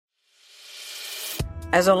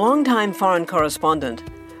As a longtime foreign correspondent,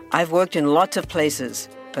 I've worked in lots of places,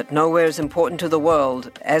 but nowhere as important to the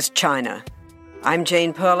world as China. I'm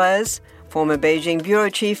Jane Perlez, former Beijing bureau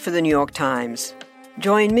chief for the New York Times.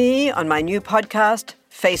 Join me on my new podcast,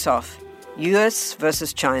 Face Off, U.S.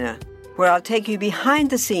 versus China, where I'll take you behind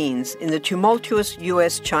the scenes in the tumultuous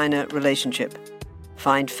U.S.-China relationship.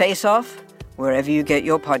 Find Face Off wherever you get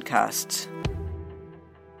your podcasts.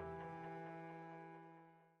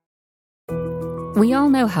 We all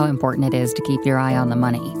know how important it is to keep your eye on the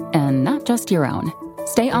money, and not just your own.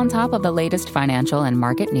 Stay on top of the latest financial and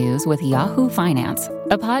market news with Yahoo Finance,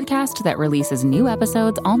 a podcast that releases new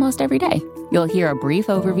episodes almost every day. You'll hear a brief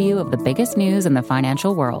overview of the biggest news in the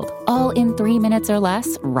financial world, all in 3 minutes or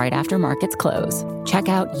less, right after markets close. Check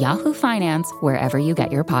out Yahoo Finance wherever you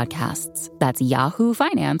get your podcasts. That's Yahoo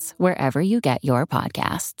Finance wherever you get your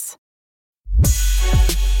podcasts.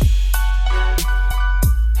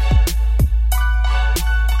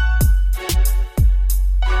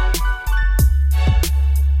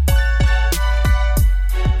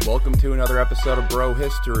 Welcome to another episode of Bro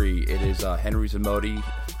History. It is Henry Zamodi.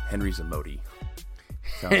 Henry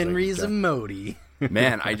Zamodi.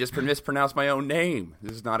 Man, I just mispronounced my own name.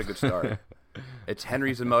 This is not a good start. It's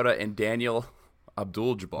Henry Zamota and Daniel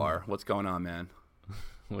Abdul-Jabbar. What's going on, man?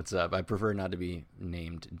 What's up? I prefer not to be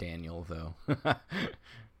named Daniel, though.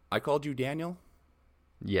 I called you Daniel?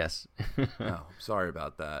 Yes. Oh, sorry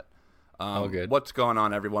about that. All good. What's going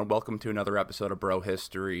on, everyone? Welcome to another episode of Bro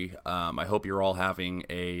History. I hope you're all having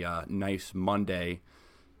a nice Monday.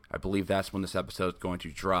 I believe that's when this episode is going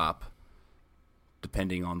to drop,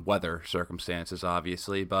 depending on weather circumstances,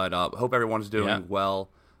 obviously. But hope everyone's doing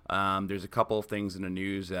well. There's a couple of things in the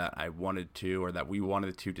news that we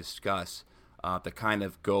wanted to discuss that kind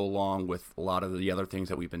of go along with a lot of the other things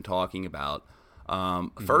that we've been talking about.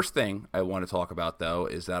 First thing I want to talk about, though,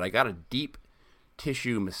 is that I got a deep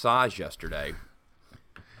tissue massage yesterday,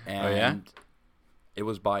 and it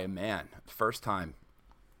was by a man. First time.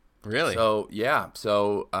 Really?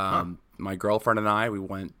 So my girlfriend and I, we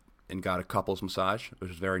went and got a couples massage, which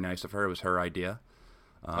was very nice of her. It was her idea.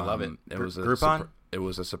 I love it. It was a Groupon? It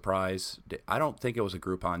was a surprise. I don't think it was a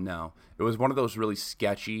Groupon. No, it was one of those really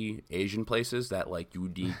sketchy Asian places that like you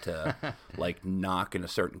need to like knock in a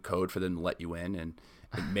certain code for them to let you in, and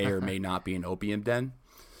it may or may not be an opium den.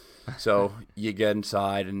 So you get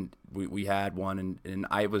inside, and we had one, and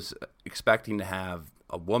I was expecting to have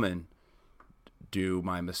a woman do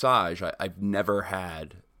my massage. I've never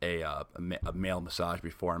had a male massage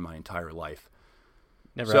before in my entire life.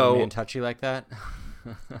 Never had a man touch you like that?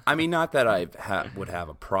 I mean, not that I would have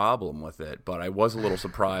a problem with it, but I was a little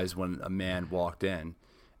surprised when a man walked in.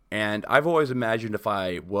 And I've always imagined if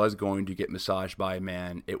I was going to get massaged by a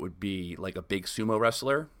man, it would be like a big sumo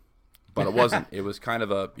wrestler. But it wasn't. It was kind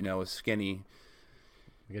of a skinny,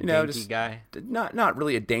 like a dainty guy. Not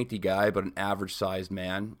really a dainty guy, but an average sized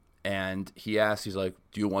man. And he's like,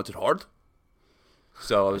 "Do you want it hard?"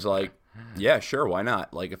 So I was like, "Yeah, sure, why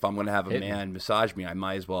not? Like, if I'm going to have a man massage me, I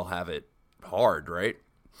might as well have it hard, right?"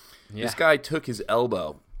 Yeah. This guy took his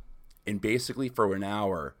elbow and basically for an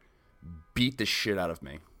hour beat the shit out of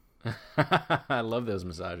me. I love those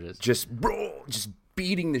massages. Just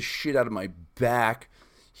beating the shit out of my back.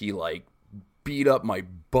 He like beat up my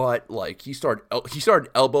butt. Like he started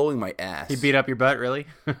elbowing my ass. He beat up your butt, really?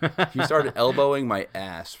 He started elbowing my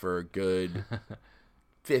ass for a good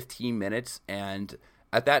 15 minutes. And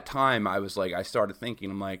at that time, I started thinking,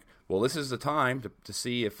 I'm like, well, this is the time to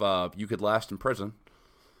see if you could last in prison.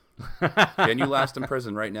 Can you last in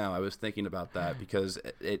prison right now? I was thinking about that because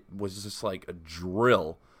it was just like a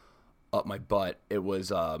drill up my butt. It was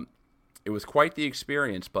quite the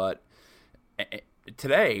experience, but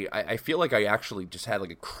today, I feel like I actually just had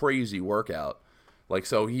like a crazy workout. Like,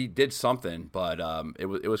 so he did something, but it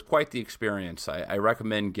was quite the experience. I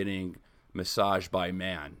recommend getting massaged by a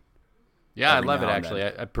man. Yeah, I love it, actually.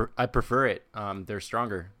 I prefer it. They're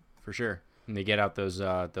stronger, for sure. And they get out those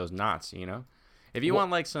knots, you know? If you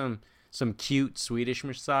want like some cute Swedish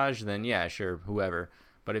massage, then yeah, sure, whoever.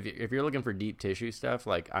 But if you're looking for deep tissue stuff,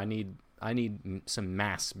 like I need some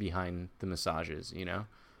mass behind the massages, you know?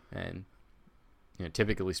 And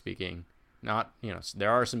typically speaking, not,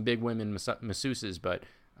 there are some big women masseuses, but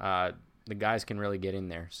the guys can really get in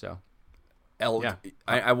there. So, yeah.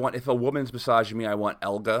 I want, if a woman's massaging me, I want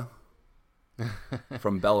Elga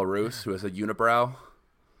from Belarus, who has a unibrow.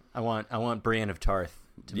 I want Brienne of Tarth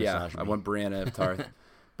to massage me. I want Brienne of Tarth.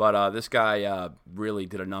 But this guy really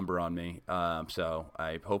did a number on me. So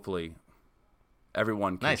hopefully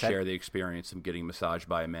everyone can share the experience of getting massaged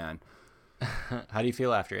by a man. How do you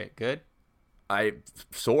feel after it? Good? I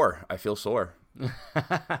feel sore.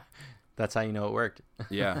 That's how you know it worked.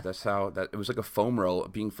 Yeah, that's how it was like a foam roll,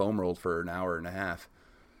 being foam rolled for an hour and a half.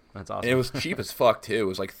 That's awesome. And it was cheap as fuck too. It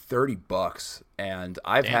was like $30, and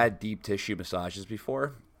I've had deep tissue massages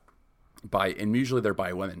before, and usually they're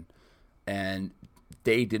by women, and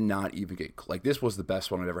they did not even get like this was the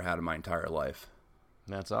best one I've ever had in my entire life.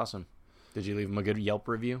 That's awesome. Did you leave him a good Yelp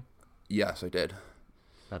review? Yes, I did.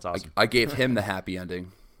 That's awesome. I gave him the happy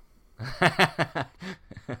ending.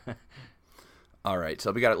 All right, so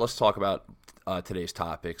let's talk about today's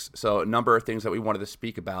topics. So a number of things that we wanted to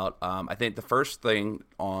speak about. I think the first thing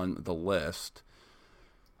on the list,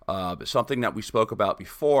 something that we spoke about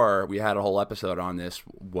before, we had a whole episode on this,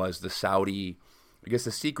 was the Saudi, I guess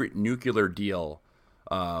the secret nuclear deal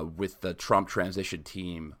with the Trump transition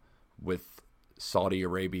team with Saudi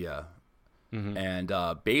Arabia. Mm-hmm. And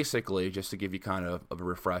basically, just to give you kind of a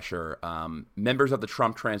refresher, members of the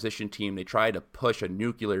Trump transition team, they tried to push a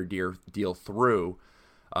nuclear deal through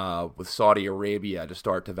with Saudi Arabia to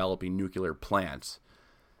start developing nuclear plants.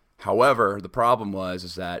 However, the problem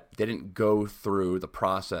is that they didn't go through the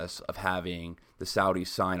process of having the Saudis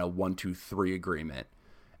sign a 1-2-3 agreement.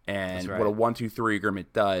 And what a 1-2-3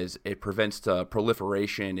 agreement does, it prevents the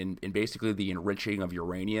proliferation and basically the enriching of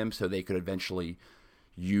uranium, so they could eventually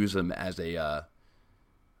use them as a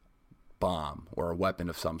bomb or a weapon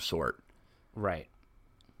of some sort. Right.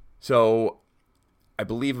 So I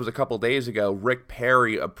believe it was a couple of days ago, Rick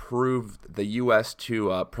Perry approved the U.S.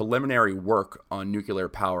 to preliminary work on nuclear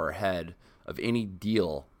power ahead of any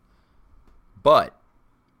deal. But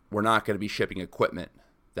we're not going to be shipping equipment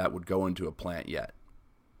that would go into a plant yet.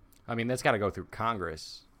 I mean, that's got to go through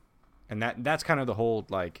Congress. And that's kind of the whole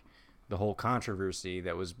controversy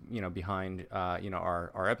that was, behind,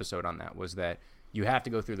 our episode on that, was that you have to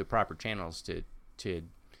go through the proper channels to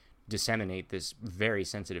disseminate this very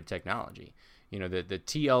sensitive technology. The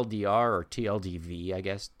TLDR or TLDV, I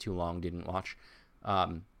guess, too long didn't watch,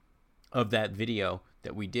 of that video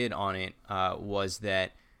that we did on it, was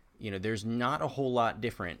that, there's not a whole lot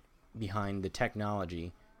different behind the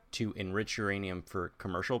technology to enrich uranium for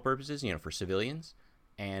commercial purposes, for civilians,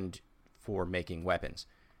 and for making weapons.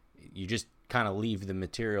 You just kind of leave the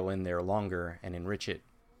material in there longer and enrich it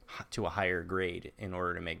to a higher grade in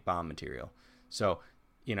order to make bomb material. So,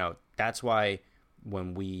 that's why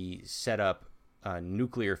when we set up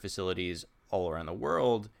nuclear facilities all around the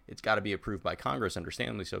world, it's got to be approved by Congress,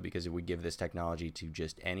 understandably so, because if we give this technology to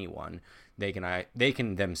just anyone, they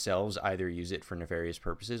can themselves either use it for nefarious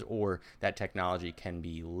purposes, or that technology can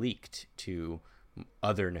be leaked to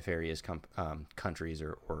other nefarious countries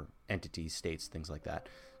or entities, states, things like that.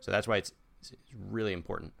 So that's why it's really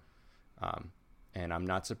important. And I'm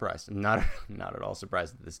not surprised. I'm not at all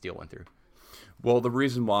surprised that this deal went through. Well, the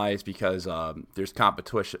reason why is because there's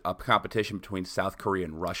competition between South Korea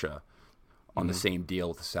and Russia on the same deal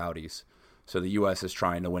with the Saudis. So the U.S. is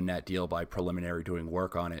trying to win that deal by preliminary doing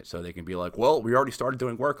work on it, so they can be like, well, we already started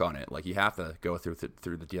doing work on it. Like, you have to go through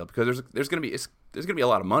the deal because there's going to be a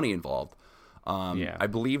lot of money involved. I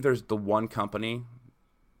believe there's the one company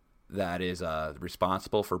that is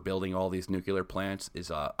responsible for building all these nuclear plants is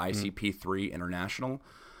ICP3 International.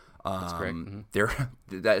 That's correct.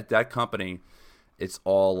 That company, it's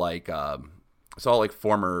all like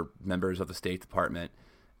former members of the State Department,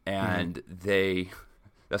 and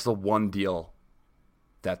that's the one deal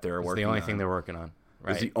that they're working on. It's the only thing they're working on.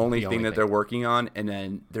 Right. It's the only thing that they're working on, and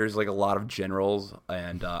then there's like a lot of generals,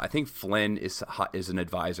 and I think Flynn is an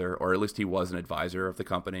advisor, or at least he was an advisor of the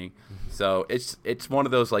company. So it's one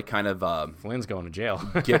of those like kind of Flynn's going to jail.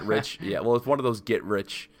 Get rich, yeah. Well, it's one of those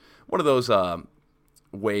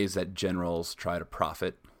ways that generals try to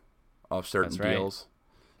profit off certain deals.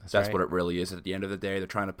 That's what it really is. At the end of the day, they're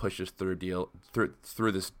trying to push this through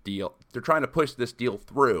this deal. They're trying to push this deal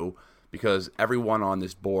through because everyone on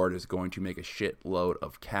this board is going to make a shitload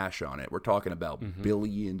of cash on it. We're talking about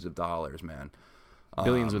billions of dollars, man.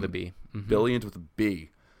 Billions with a B. Mm-hmm. Billions with a B.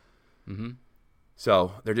 Mm-hmm.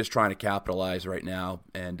 So they're just trying to capitalize right now,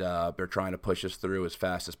 and they're trying to push this through as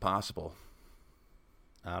fast as possible.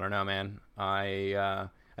 I don't know, man. I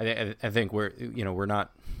think we're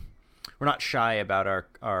not shy about our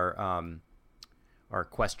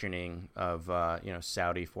questioning of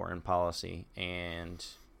Saudi foreign policy, and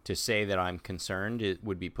to say that I'm concerned, it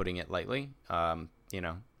would be putting it lightly.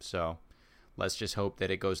 So let's just hope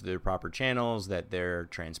that it goes to the proper channels, that they're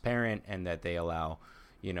transparent, and that they allow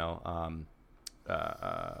the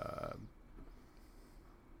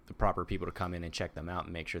proper people to come in and check them out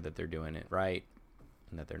and make sure that they're doing it right,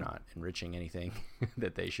 and that they're not enriching anything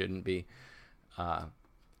that they shouldn't be.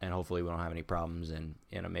 And hopefully we don't have any problems. And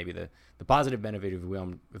maybe the positive benefit, if we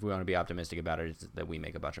want to be optimistic about it, is that we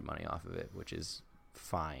make a bunch of money off of it, which is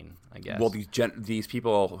fine, I guess. Well, these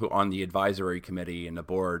people who on the advisory committee and the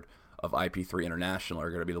board of IP3 International are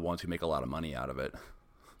going to be the ones who make a lot of money out of it.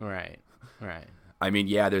 Right. I mean,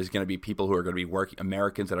 yeah, there's going to be people who are going to be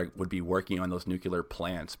Americans that would be working on those nuclear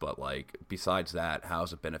plants, but like besides that, how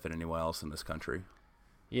does it benefit anyone else in this country?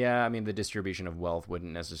 Yeah, I mean, the distribution of wealth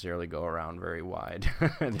wouldn't necessarily go around very wide.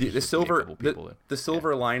 The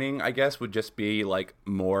silver lining, I guess, would just be like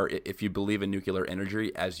more if you believe in nuclear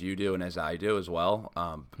energy, as you do and as I do as well.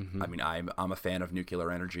 I mean, I'm a fan of nuclear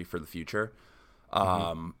energy for the future.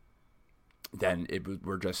 Then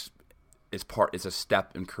it's a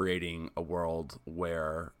step in creating a world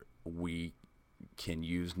where we can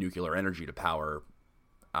use nuclear energy to power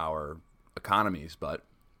our economies, but.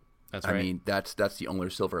 That's right. I mean, that's the only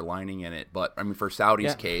silver lining in it. But, I mean, for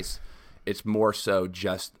Saudi's case, it's more so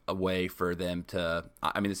just a way for them to –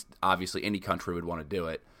 I mean, it's obviously any country would want to do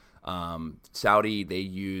it. Saudi, they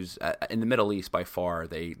use – in the Middle East, by far,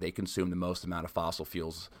 they consume the most amount of fossil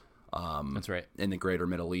fuels that's right. in the greater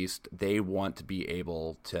Middle East. They want to be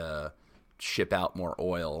able to ship out more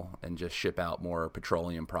oil and just ship out more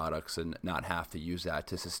petroleum products and not have to use that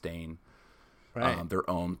to sustain – right. Their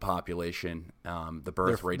own population, the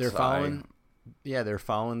birth rate's high. Yeah, they're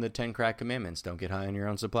following the 10 crack commandments. Don't get high on your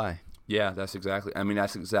own supply. Yeah, that's exactly. I mean,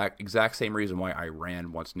 that's exact same reason why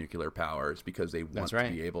Iran wants nuclear power is because they want to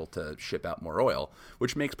be able to ship out more oil,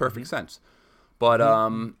 which makes perfect sense. But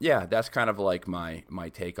yeah, that's kind of like my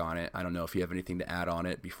take on it. I don't know if you have anything to add on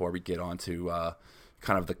it before we get on to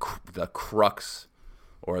kind of the crux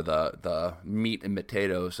or the meat and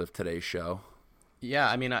potatoes of today's show. Yeah,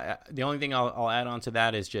 I mean, the only thing I'll add on to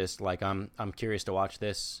that is just like I'm curious to watch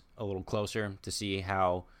this a little closer to see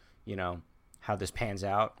how this pans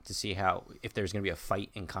out, to see if there's going to be a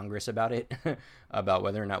fight in Congress about it, about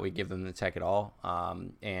whether or not we give them the tech at all,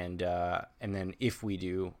 and then if we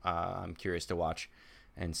do, I'm curious to watch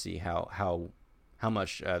and see how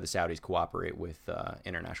much the Saudis cooperate with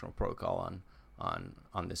international protocol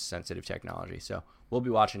on this sensitive technology. So we'll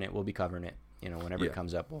be watching it, we'll be covering it. Whenever it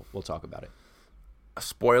comes up, we'll talk about it.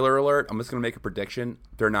 Spoiler alert, I'm just going to make a prediction.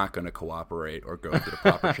 They're not going to cooperate or go through the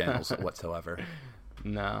proper channels whatsoever.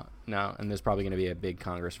 No. And there's probably going to be a big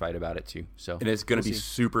Congress fight about it too. So, and it's going to be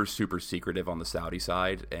super, super secretive on the Saudi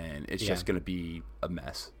side, and it's just going to be a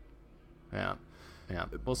mess. Yeah.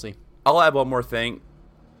 We'll see. I'll add one more thing.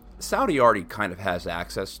 Saudi already kind of has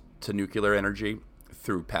access to nuclear energy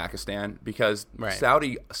through Pakistan because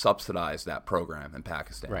Saudi subsidized that program in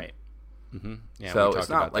Pakistan. Right. Mm-hmm. Yeah, so it's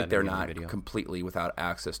not like they're not completely without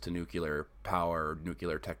access to nuclear power,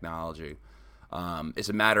 nuclear technology. It's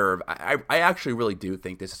a matter of I actually really do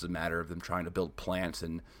think this is a matter of them trying to build plants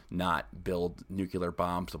and not build nuclear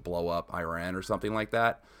bombs to blow up Iran or something like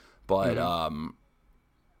that. But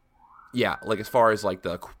yeah, like as far as like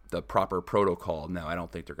the proper protocol, no, I don't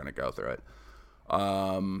think they're going to go through it.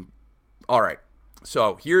 All right,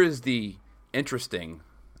 so here is the interesting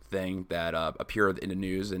thing that appeared in the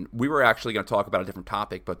news, and we were actually going to talk about a different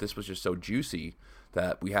topic, but this was just so juicy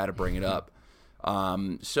that we had to bring it up.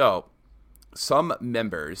 So some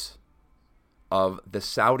members of the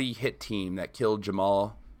Saudi hit team that killed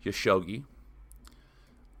Jamal Khashoggi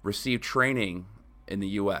received training in the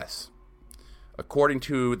U.S. According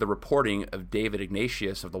to the reporting of David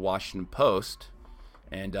Ignatius of the Washington Post,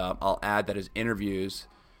 and I'll add that his interviews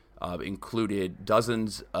included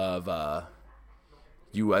dozens of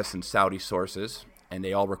U.S. and Saudi sources, and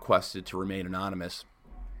they all requested to remain anonymous.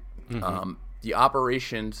 The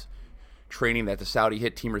operations training that the Saudi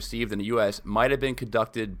hit team received in the U.S. might have been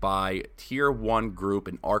conducted by Tier 1 Group,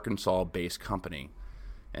 an Arkansas-based company.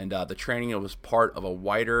 And the training was part of a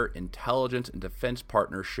wider intelligence and defense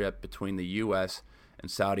partnership between the U.S.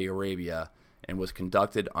 and Saudi Arabia and was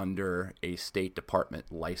conducted under a State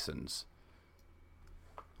Department license.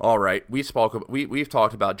 All right, we've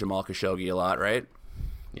talked about Jamal Khashoggi a lot, right?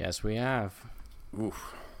 Yes, we have.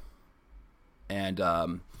 Oof.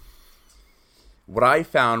 And what I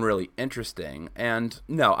found really interesting, and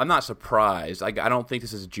no, I'm not surprised. I don't think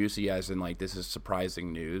this is juicy as in like this is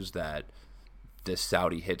surprising news that this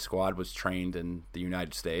Saudi hit squad was trained in the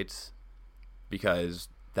United States, because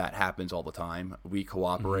that happens all the time. We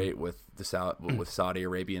cooperate with with Saudi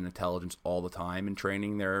Arabian intelligence all the time in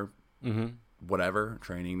training their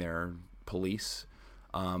training their police.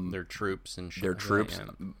 Their troops and shit. Their troops.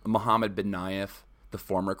 Yeah. Mohammed bin Nayef, the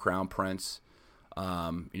former crown prince,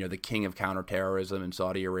 the king of counterterrorism in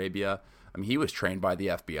Saudi Arabia. I mean, he was trained by the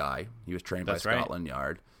FBI. He was trained by Scotland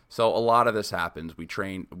Yard. So a lot of this happens. We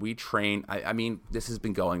train. I mean, this has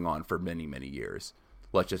been going on for many, many years.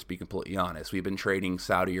 Let's just be completely honest. We've been training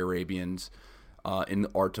Saudi Arabians in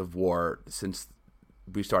the art of war since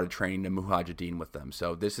we started training the Mujahideen with them.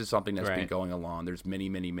 So this is something that's been Right. going along. There's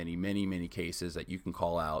many cases that you can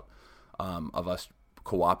call out of us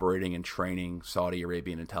cooperating and training Saudi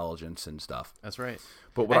Arabian intelligence and stuff. That's right.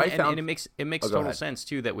 But what I found, and it makes go total ahead. sense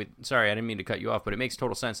too that we. Sorry, I didn't mean to cut you off, but it makes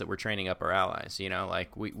total sense that we're training up our allies. You know, like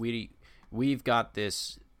we've got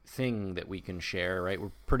this thing that we can share, right? We're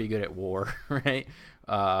pretty good at war, right?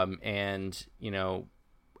 And you know,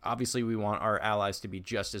 obviously we want our allies to be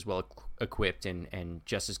just as well equipped and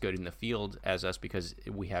just as good in the field as us because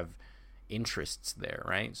we have interests there,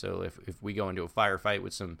 right? So if we go into a firefight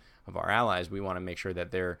with some of our allies, we want to make sure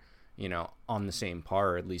that they're, you know, on the same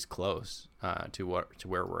par or at least close to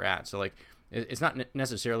where we're at. So like it's not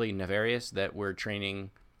necessarily nefarious that we're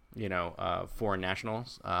training, you know, foreign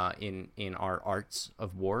nationals in our arts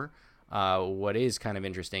of war. What is kind of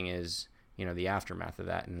interesting is, you know, the aftermath of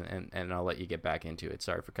that, and I'll let you get back into it.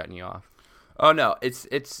 Sorry for cutting you off. Oh no, it's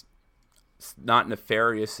not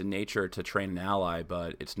nefarious in nature to train an ally,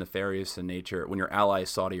 but it's nefarious in nature when your ally is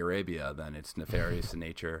Saudi Arabia. Then it's nefarious in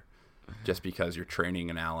nature, just because you're training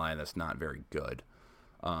an ally that's not very good.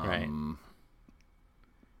 Right.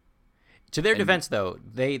 To their defense, though,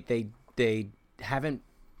 they haven't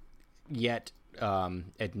yet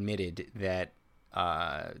admitted that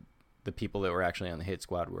the people that were actually on the hit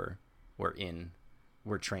squad were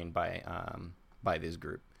trained by this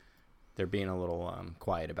group. They're being a little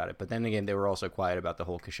quiet about it, but then again, they were also quiet about the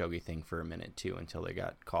whole Khashoggi thing for a minute too, until they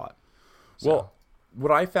got caught. So. Well,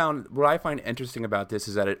 what I find interesting about this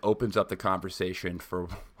is that it opens up the conversation for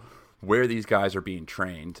where these guys are being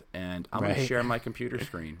trained, and I'm going to share my computer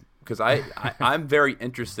screen because I'm very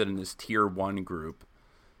interested in this tier 1 group.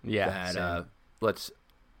 Yeah. That let's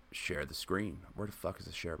share the screen. Where the fuck is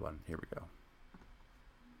the share button? Here we go.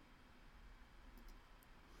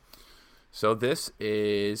 So this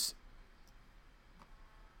is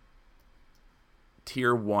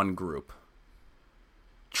tier 1 group.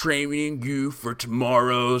 Training you for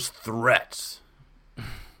tomorrow's threats.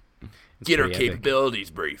 Get our capabilities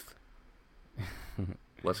brief.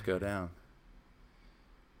 Let's go down.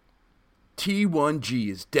 T1G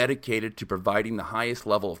is dedicated to providing the highest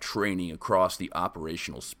level of training across the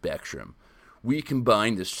operational spectrum. We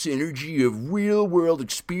combine the synergy of real-world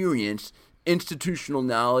experience, institutional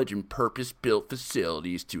knowledge, and purpose-built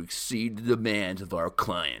facilities to exceed the demands of our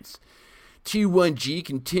clients. T1G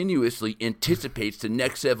continuously anticipates the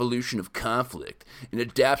next evolution of conflict and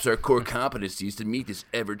adapts our core competencies to meet this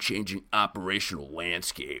ever-changing operational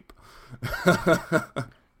landscape.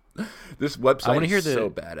 This website is so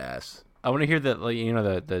badass. I want to hear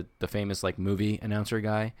the famous like movie announcer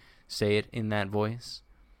guy say it in that voice.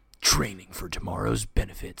 Training for tomorrow's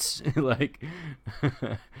benefits. Like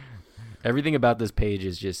everything about this page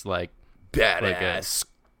is just like badass.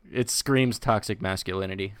 It screams toxic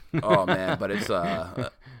masculinity. Oh man, but it's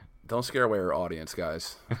don't scare away our audience,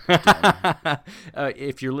 guys.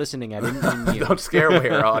 If you're listening, I didn't mean you. Don't scare away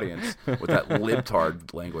our audience with that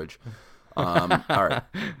libtard language. All right.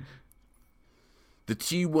 The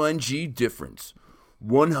T1G difference.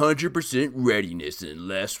 100% readiness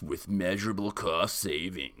unless with measurable cost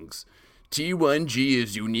savings. T1G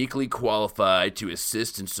is uniquely qualified to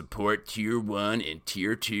assist and support Tier 1 and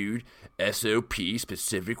Tier 2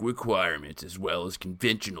 SOP-specific requirements, as well as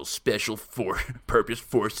conventional special purpose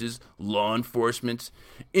forces, law enforcement,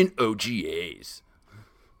 and OGAs.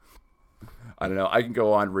 I don't know. I can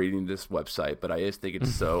go on reading this website, but I just think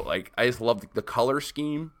it's so, like, I just love the color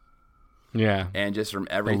scheme. Yeah. And just from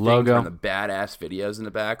everything, logo. from the badass videos in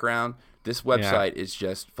the background, this website is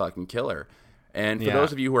just fucking killer. And for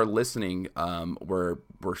those of you who are listening, we're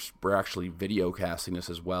actually video casting this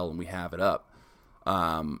as well, and we have it up.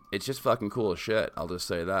 It's just fucking cool as shit. I'll just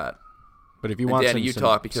say that. But if you want Danny,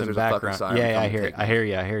 talk because there's background, a fucking siren. yeah, I hear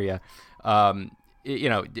you. You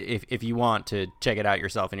know, if you want to check it out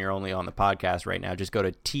yourself and you're only on the podcast right now, just go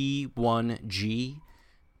to t1g.com.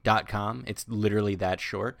 It's literally that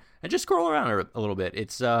short, and just scroll around a little bit.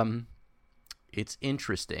 It's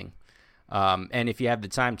interesting. And if you have the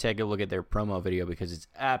time, take a look at their promo video because it's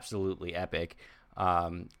absolutely epic.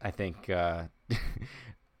 I think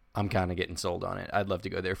I'm kind of getting sold on it. I'd love to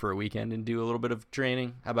go there for a weekend and do a little bit of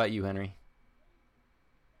training. How about you, Henry?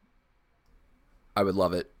 I would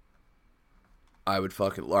love it. I would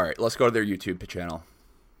fucking... All right, let's go to their YouTube channel.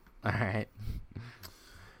 All right.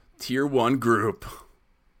 Tier 1 group.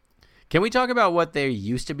 Can we talk about what they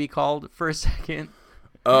used to be called for a second?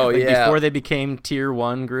 Oh, like yeah. Before they became Tier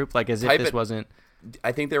 1 group? Like as if this wasn't...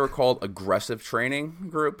 I think they were called Aggressive Training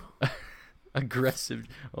Group. Aggressive...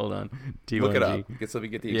 Hold on. T1G. Look it up. Let me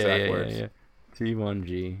get the exact words. Yeah.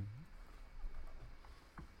 T1G.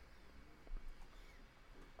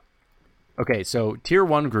 Okay, so Tier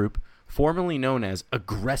 1 Group, formerly known as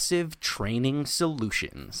Aggressive Training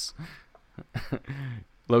Solutions,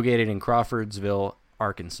 located in Crawfordsville,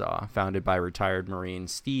 Arkansas, founded by retired Marine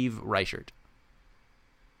Steve Reichert.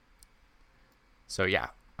 So yeah,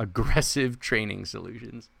 Aggressive Training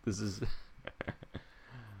Solutions. This is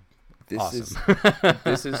awesome.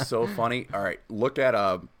 This is so funny. All right,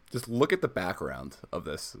 just look at the background of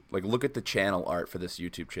this. Like, look at the channel art for this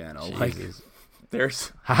YouTube channel. Jesus. Like,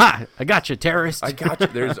 there's haha, I got you, terrorist. I got you.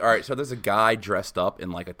 There's all right. So there's a guy dressed up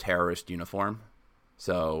in like a terrorist uniform.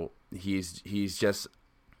 So he's just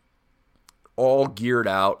all geared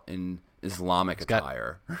out in Islamic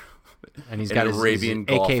attire. And he's got his Arabian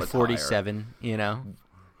AK-47, you know,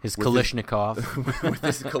 his Kalashnikov. With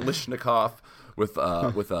his Kalashnikov, with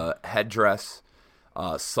a headdress,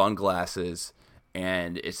 sunglasses,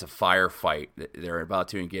 and it's a firefight. They're about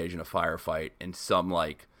to engage in a firefight, and some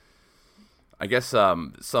What's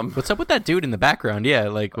up with that dude in the background? Yeah,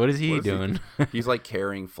 like what is he doing? He's like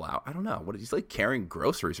carrying flour. I don't know. He's like carrying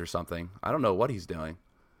groceries or something. I don't know what he's doing.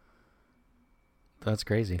 That's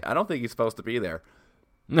crazy. I don't think he's supposed to be there.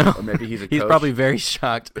 No. Or maybe he's a coach. He's probably very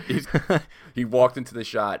shocked. He walked into the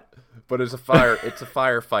shot, but it's a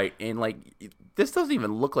firefight, and like this doesn't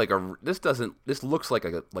even look like this looks like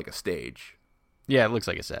a stage. Yeah, it looks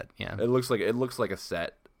like a set. Yeah. It looks like a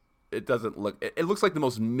set. It doesn't look. It looks like the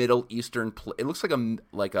most Middle Eastern. It looks like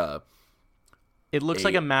a. It looks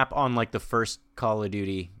like a map on like the first Call of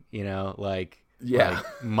Duty. You know, like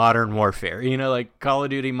Modern Warfare. You know, like Call of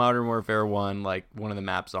Duty Modern Warfare 1. Like one of the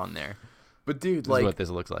maps on there. But dude, this is what this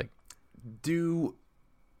looks like. Do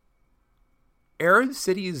Arab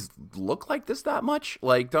cities look like this that much?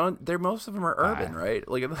 Like, most of them are urban, right?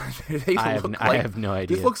 Like, I have no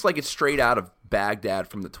idea. This looks like it's straight out of Baghdad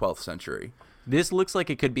from the 12th century. This looks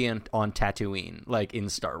like it could be on Tatooine, like in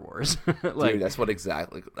Star Wars. Dude, that's what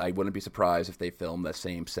exactly. I wouldn't be surprised if they filmed the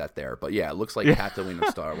same set there. But yeah, it looks like Tatooine of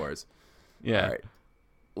Star Wars. Yeah. All right,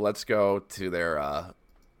 let's go to their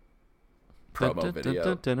promo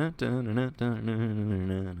video.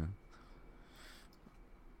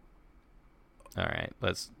 All right,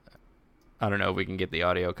 I don't know if we can get the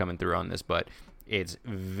audio coming through on this, but it's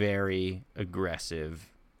very aggressive.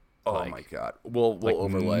 Oh my god! We'll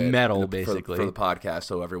overlay metal it basically for the podcast,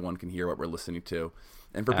 so everyone can hear what we're listening to.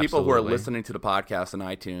 And for people who are listening to the podcast on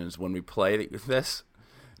iTunes, when we play this,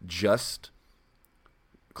 just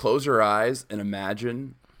close your eyes and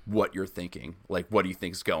imagine what you're thinking. Like, what do you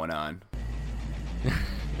think's going on?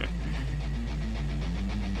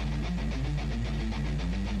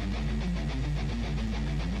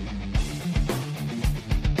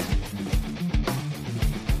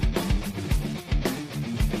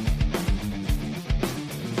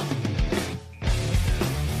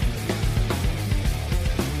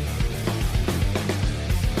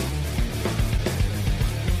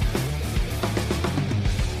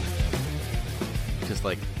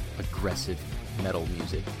 Like aggressive metal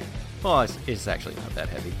music. Well, it's actually not that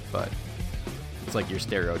heavy, but it's like your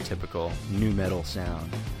stereotypical nu metal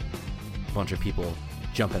sound. A bunch of people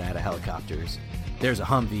jumping out of helicopters. There's a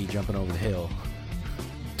Humvee jumping over the hill.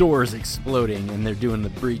 Doors exploding, and they're doing the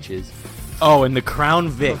breaches. Oh, and the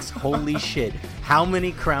Crown Vics. Holy shit. How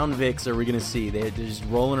many Crown Vics are we going to see? They're just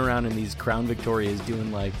rolling around in these Crown Victorias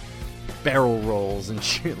doing like barrel rolls and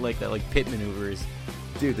shit like that, like pit maneuvers.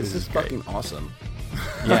 Dude, this is fucking awesome.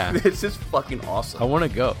 Yeah. This is fucking awesome. I want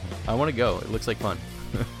to go. It looks like fun.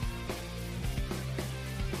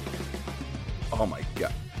 Oh my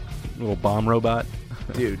god. Little bomb robot.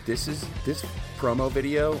 Dude, this promo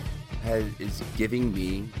video is giving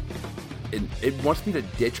me it wants me to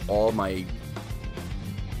ditch all my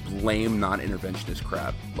lame non-interventionist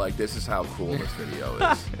crap. Like, this is how cool this video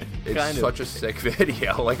is. It's such a sick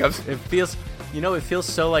video. Like, it feels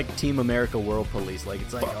so like Team America World Police. Like,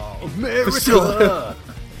 it's like, oh, America!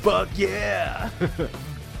 Fuck yeah!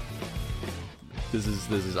 This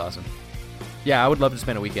is awesome. Yeah, I would love to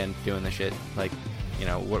spend a weekend doing this shit. Like, you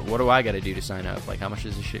know, what do I got to do to sign up? Like, how much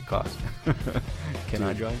does this shit cost? Can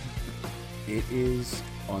I join? It is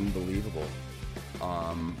unbelievable.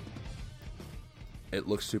 It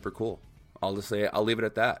looks super cool. I'll just say I'll leave it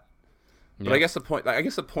at that. But yeah. I guess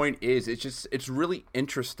the point is it's really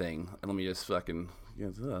interesting. And let me just fucking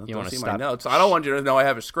don't see my notes. I don't want you to know I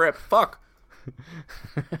have a script. Fuck.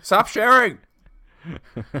 Stop sharing.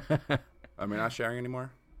 Am I not sharing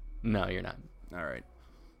anymore? No, you're not. All right.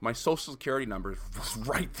 My social security number was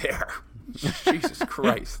right there. Jesus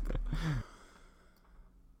Christ.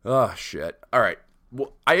 Oh, shit. All right.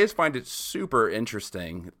 Well, I just find it super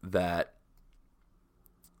interesting that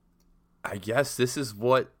I guess this is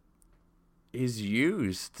what is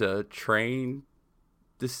used to train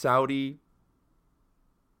the Saudi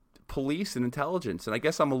police and intelligence. And I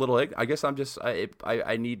guess I'm a little. I guess I'm just.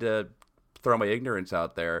 I need to throw my ignorance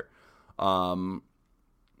out there. On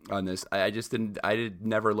this, I just didn't.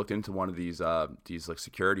 Never looked into one of these like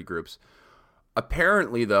security groups.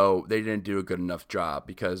 Apparently, though, they didn't do a good enough job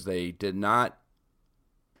because they did not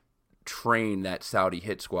train that Saudi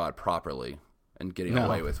hit squad properly and getting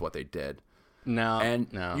away with what they did. No.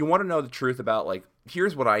 You want to know the truth about, like,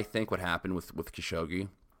 here's what I think would happen with Khashoggi.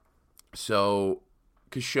 So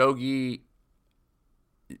Khashoggi,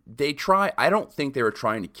 I don't think they were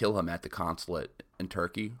trying to kill him at the consulate in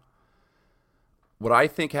Turkey. What I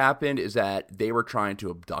think happened is that they were trying to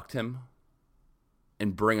abduct him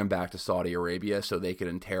and bring him back to Saudi Arabia so they could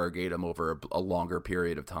interrogate him over a longer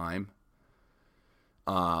period of time.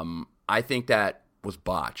 I think that was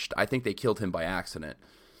botched. I think they killed him by accident.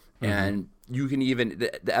 Mm-hmm. And you can even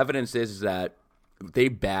the evidence is that they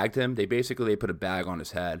bagged him. They put a bag on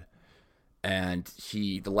his head, and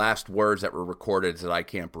the last words that were recorded is that I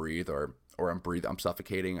can't breathe or I'm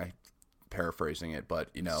suffocating. I'm paraphrasing it, but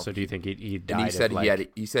you know. So do you think he died? And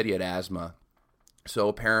he said he had asthma. So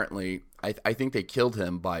apparently, I think they killed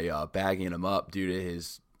him by bagging him up due to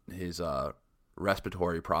his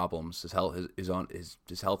respiratory problems, his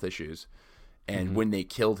health issues, and when they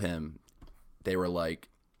killed him, they were like,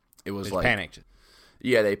 it was like panicked.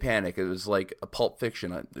 Yeah, they panicked. It was like a Pulp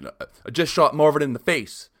Fiction. I just shot Marvin in the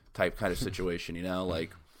face type kind of situation, you know,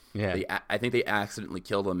 like. Yeah, I think they accidentally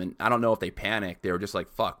killed him, and I don't know if they panicked. They were just like,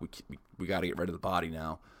 "Fuck, we got to get rid of the body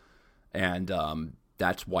now," and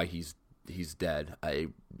that's why he's dead.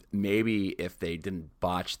 Maybe if they didn't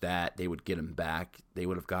botch that, they would get him back. They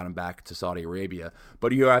would have got him back to Saudi Arabia.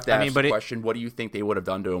 But you have to ask the question: what do you think they would have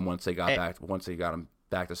done to him once they got him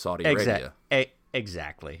back to Saudi Arabia?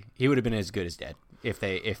 Exactly, he would have been as good as dead if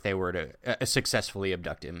they were to successfully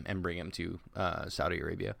abduct him and bring him to Saudi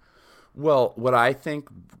Arabia. Well, what I think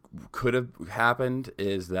could have happened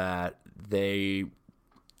is that they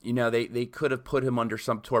could have put him under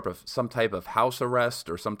some type of house arrest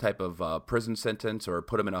or some type of prison sentence, or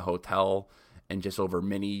put him in a hotel and just over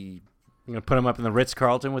many. You know, put him up in the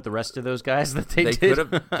Ritz-Carlton with the rest of those guys that they did.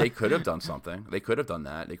 They could have done something. They could have done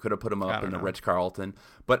that. They could have put him up in the Ritz-Carlton.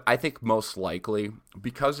 But I think most likely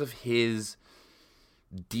because of his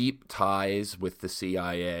deep ties with the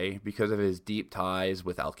CIA, because of his deep ties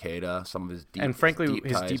with Al Qaeda, some of his deep and frankly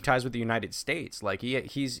his deep ties with the United States. Like he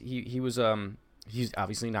was he's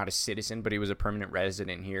obviously not a citizen, but he was a permanent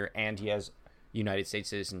resident here, and he has United States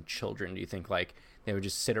citizen children. Do you think like they would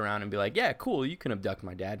just sit around and be like, yeah, cool, you can abduct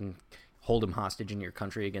my dad and hold him hostage in your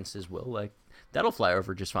country against his will? Like that'll fly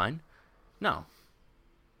over just fine. No.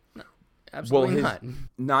 Absolutely not.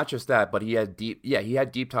 Not just that, but he had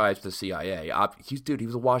deep ties to the CIA. He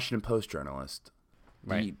was a Washington Post journalist,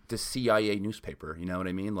 right? The CIA newspaper. You know what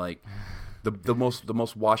I mean? Like the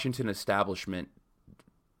most Washington establishment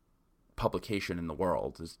publication in the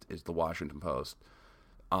world is the Washington Post.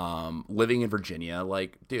 Living in Virginia,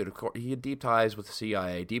 like, dude, of course, he had deep ties with the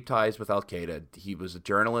CIA, deep ties with Al Qaeda. He was a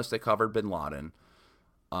journalist that covered Bin Laden.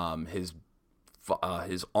 His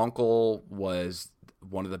uncle was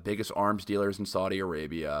one of the biggest arms dealers in Saudi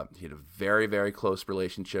Arabia. He had a very, very close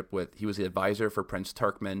relationship he was the advisor for Prince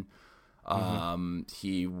Turkmen.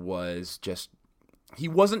 He wasn't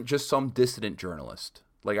just some dissident journalist.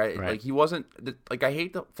 He wasn't, like, I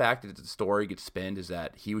hate the fact that the story gets spinned is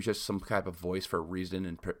that he was just some type of voice for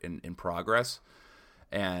reason in progress.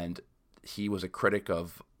 And he was a critic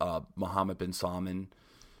of Mohammed bin Salman.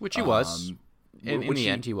 Which he was. In the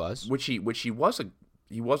end, he was.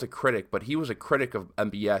 He was a critic, but he was a critic of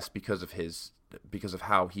MBS because of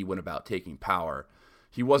how he went about taking power.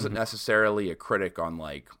 He wasn't necessarily a critic on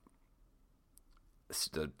like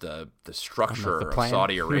the structure of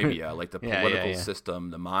Saudi Arabia, like the political system,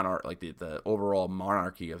 the monarch, like the overall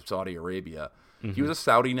monarchy of Saudi Arabia. He was a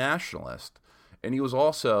Saudi nationalist, and he was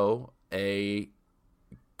also very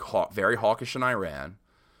hawkish in Iran.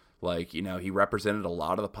 Like, you know, he represented a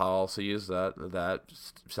lot of the policies that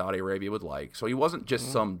Saudi Arabia would like. So he wasn't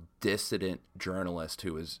just some dissident journalist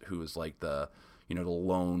who was like the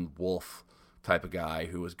lone wolf type of guy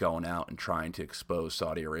who was going out and trying to expose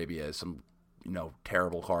Saudi Arabia as some,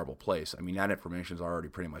 terrible, horrible place. I mean, that information is already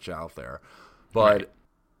pretty much out there. But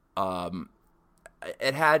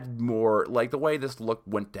it had more, like, the way this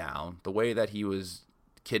went down, the way that he was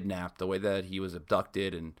kidnapped, the way that he was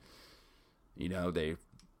abducted, and,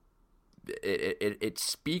 it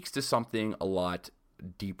speaks to something a lot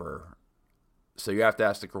deeper. So you have to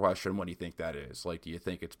ask the question, what do you think that is? Like, do you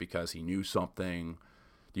think it's because he knew something?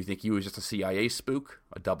 Do you think he was just a CIA spook,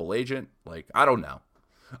 a double agent? Like, I don't know.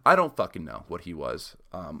 I don't fucking know what he was.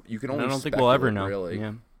 You can only. I don't think we'll ever know.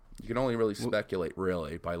 Really. You can only really speculate,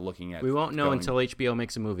 really, by looking at. We won't know until HBO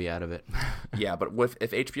makes a movie out of it. Yeah, but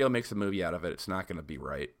if HBO makes a movie out of it, it's not going to be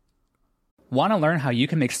right. Want to learn how you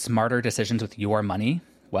can make smarter decisions with your money?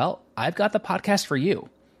 Well, I've got the podcast for you.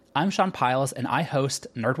 I'm Sean Piles, and I host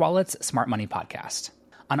NerdWallet's Smart Money Podcast.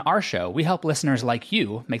 On our show, we help listeners like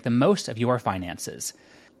you make the most of your finances.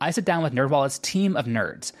 I sit down with NerdWallet's team of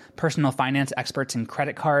nerds, personal finance experts in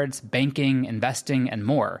credit cards, banking, investing, and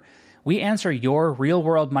more. We answer your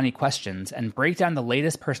real-world money questions and break down the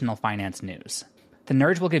latest personal finance news. The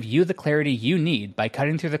nerds will give you the clarity you need by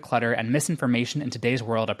cutting through the clutter and misinformation in today's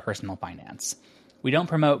world of personal finance. We don't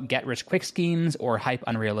promote get-rich-quick schemes or hype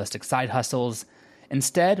unrealistic side hustles.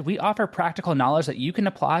 Instead, we offer practical knowledge that you can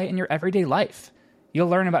apply in your everyday life. You'll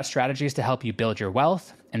learn about strategies to help you build your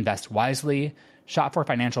wealth, invest wisely, shop for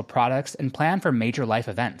financial products, and plan for major life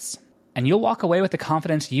events. And you'll walk away with the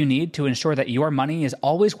confidence you need to ensure that your money is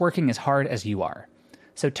always working as hard as you are.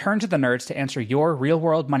 So turn to the nerds to answer your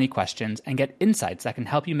real-world money questions and get insights that can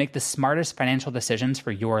help you make the smartest financial decisions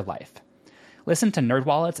for your life. Listen to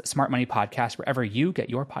NerdWallet's Smart Money Podcast wherever you get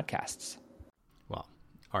your podcasts. Well,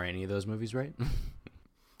 are any of those movies right?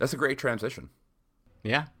 That's a great transition.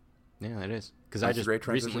 Yeah, it is. Because I just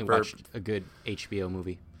recently watched a good HBO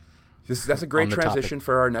movie. That's a great transition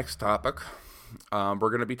for our next topic. We're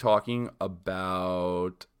going to be talking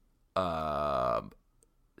about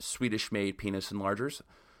Swedish-made penis enlargers.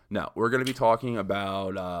 No, we're going to be talking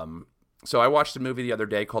about... so I watched a movie the other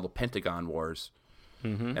day called The Pentagon Wars.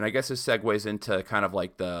 Mm-hmm. And I guess this segues into kind of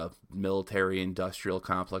like the military-industrial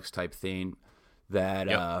complex type thing that...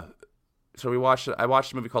 Yep. So I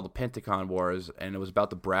watched a movie called The Pentagon Wars, and it was about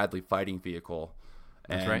the Bradley fighting vehicle.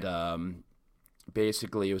 That's and, right.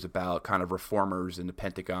 Basically, it was about kind of reformers in the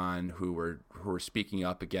Pentagon who were speaking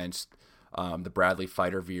up against the Bradley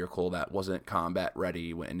fighter vehicle that wasn't combat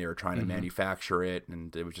ready when they were trying to manufacture it,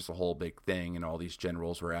 and it was just a whole big thing. And all these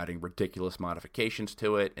generals were adding ridiculous modifications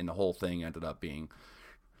to it, and the whole thing ended up being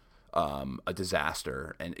a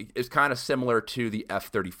disaster. And it's kind of similar to the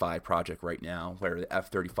F-35 project right now, where the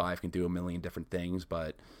F-35 can do a million different things,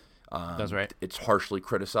 but that's right. It's harshly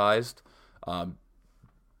criticized.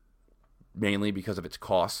 Mainly because of its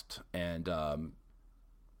cost and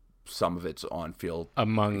some of its on-field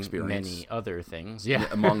experience. Many other things. Yeah,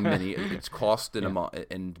 among many, its cost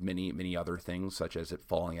and many other things, such as it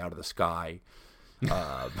falling out of the sky.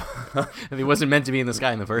 It wasn't meant to be in the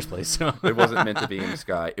sky in the first place. So. It wasn't meant to be in the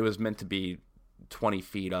sky. It was meant to be 20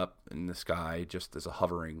 feet up in the sky, just as a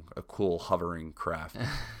cool hovering craft.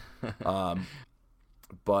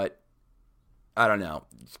 But I don't know.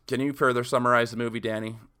 Can you further summarize the movie,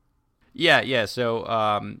 Danny? Yeah. So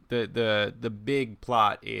the big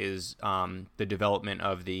plot is the development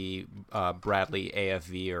of the Bradley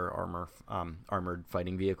AFV or armored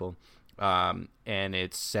fighting vehicle, and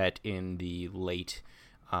it's set in the late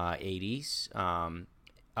 80s,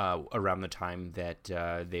 around the time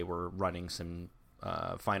that they were running some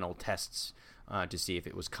final tests to see if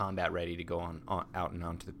it was combat ready to go out and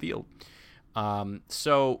onto the field.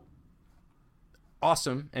 So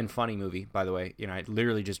awesome and funny movie, by the way. I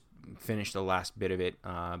literally just finished the last bit of it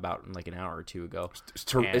about like an hour or two ago.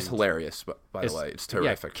 It's hilarious, by the way. It's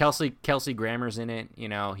terrific. Yeah, Kelsey Grammer's in it.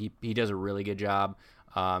 He does a really good job.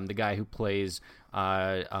 The guy who plays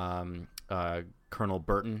Colonel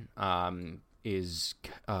Burton is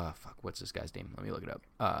what's this guy's name? Let me look it up.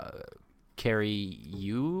 Carrie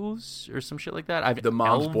Hughes or some shit like that. The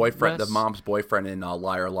mom's boyfriend in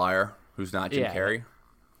Liar Liar, who's not Jim Carrey.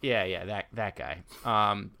 Yeah, that guy.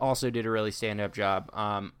 Also did a really stand-up job.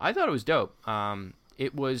 I thought it was dope.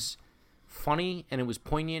 It was funny and it was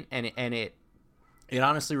poignant, and it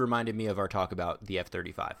honestly reminded me of our talk about the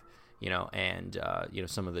F-35, and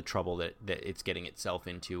some of the trouble that it's getting itself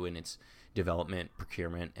into in its development,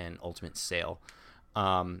 procurement, and ultimate sale.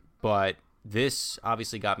 But this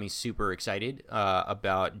obviously got me super excited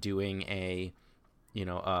about doing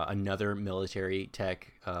another military tech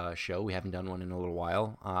show. We haven't done one in a little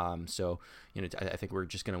while. So I think we're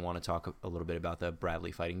just going to want to talk a little bit about the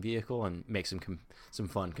Bradley fighting vehicle and make some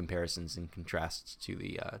fun comparisons and contrasts to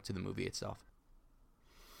the movie itself.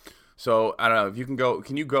 So I don't know if you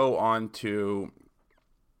can you go on to,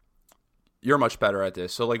 you're much better at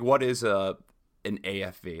this. So like, what is an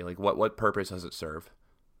AFV? Like what purpose does it serve?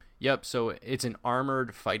 Yep. So it's an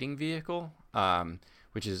armored fighting vehicle.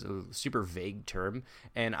 Which is a super vague term,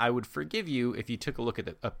 and I would forgive you if you took a look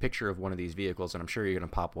at a picture of one of these vehicles, and I'm sure you're going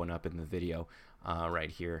to pop one up in the video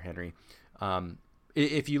right here, Henry.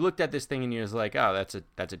 If you looked at this thing and you was like, oh,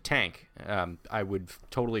 that's a tank, I would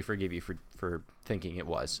totally forgive you for thinking it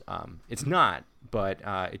was. It's not, but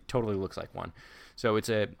it totally looks like one. So it's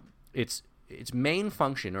its main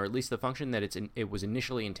function, or at least the function that it was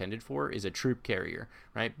initially intended for, is a troop carrier,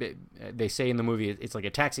 right? They say in the movie it's like a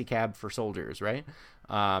taxi cab for soldiers, right?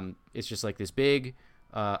 It's just like this big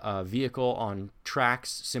vehicle on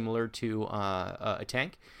tracks similar to a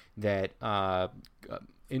tank that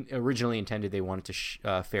originally intended they wanted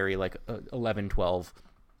to ferry like 11, 12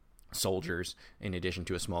 soldiers in addition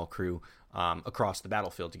to a small crew across the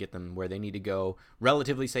battlefield to get them where they need to go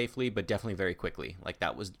relatively safely, but definitely very quickly. Like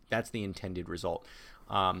that's the intended result.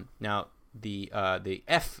 Now the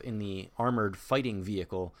F in the armored fighting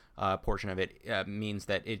vehicle portion of it means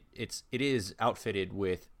that it is outfitted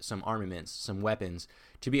with some armaments, some weapons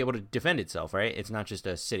to be able to defend itself. Right? It's not just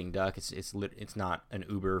a sitting duck. It's not an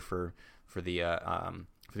Uber for the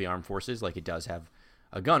armed forces. Like, it does have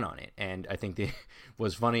a gun on it. And I think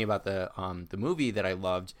what's funny about the movie that I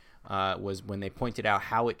loved was when they pointed out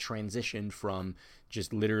how it transitioned from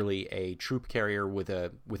just literally a troop carrier with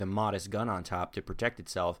a modest gun on top to protect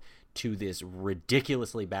itself to this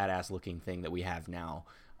ridiculously badass looking thing that we have now.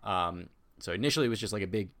 So initially it was just like a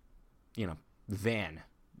big, van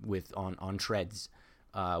with on treads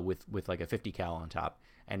with like a 50 cal on top,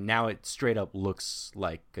 and now it straight up looks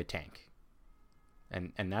like a tank.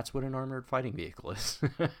 And that's what an armored fighting vehicle is.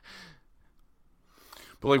 But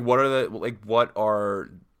like, what were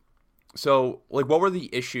the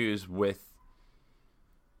issues with?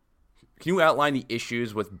 Can you outline the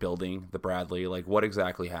issues with building the Bradley? Like, what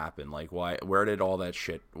exactly happened? Like, where did all that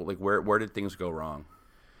shit? Like, where did things go wrong?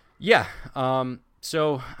 Yeah.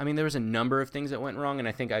 So I mean, there was a number of things that went wrong, and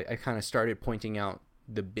I think I kind of started pointing out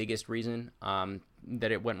the biggest reason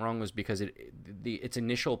that it went wrong was because its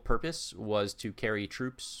initial purpose was to carry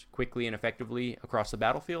troops quickly and effectively across the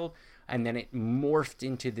battlefield, and then it morphed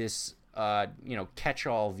into this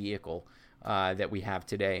catch-all vehicle that we have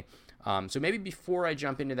today. So maybe before I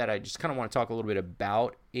jump into that, I just kind of want to talk a little bit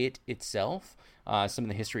about it itself, some of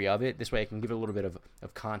the history of it. This way I can give a little bit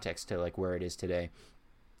of context to like where it is today.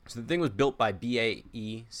 So the thing was built by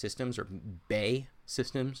BAE Systems, or BAE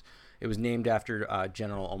Systems. It was named after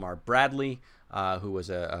General Omar Bradley, who was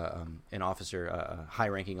an officer, a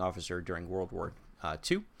high-ranking officer during World War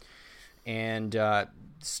II, and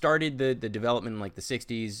started the development in like the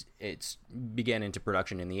 60s. It began into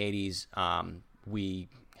production in the 80s. We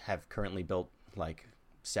have currently built like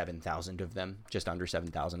 7,000 of them, just under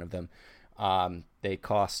 7,000 of them. They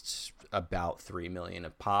cost about $3 million a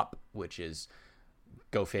pop, which is,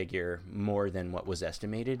 go figure, more than what was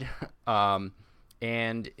estimated.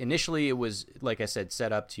 And initially it was, like I said,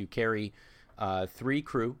 set up to carry 3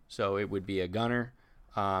 crew. So it would be a gunner,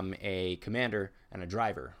 a commander, and a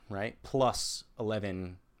driver, right? Plus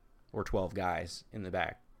 11 or 12 guys in the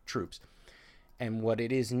back, troops. And what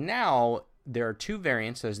it is now, there are 2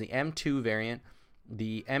 variants. There's the M2 variant.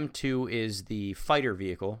 The M2 is the fighter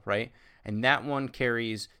vehicle, right? And that one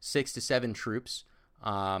carries 6 to 7 troops,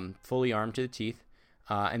 fully armed to the teeth.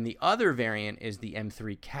 And the other variant is the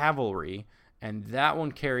M3 cavalry, and that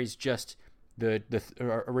one carries just the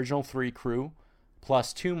original 3 crew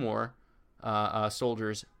plus 2 more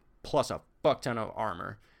soldiers plus a fuck ton of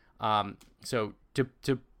armor. So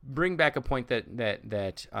to bring back a point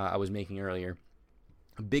that I was making earlier,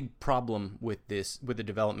 a big problem with the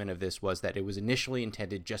development of this was that it was initially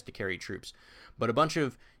intended just to carry troops, but a bunch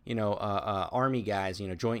of army guys,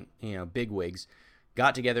 joint bigwigs,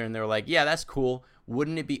 got together and they were like, yeah, that's cool.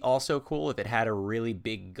 Wouldn't it be also cool if it had a really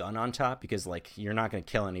big gun on top? Because like, you're not going to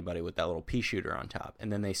kill anybody with that little pea shooter on top.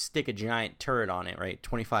 And then they stick a giant turret on it, right?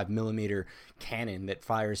 25 millimeter cannon that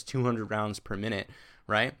fires 200 rounds per minute,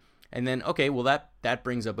 right? And then, okay, well that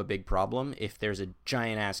brings up a big problem. If there's a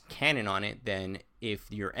giant ass cannon on it, then if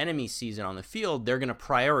your enemy sees it on the field, they're going to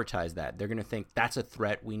prioritize that. They're going to think that's a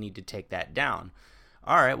threat. We need to take that down.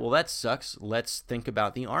 All right, well, that sucks. Let's think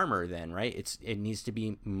about the armor then, right? It needs to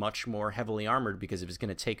be much more heavily armored, because if it's going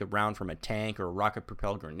to take a round from a tank or a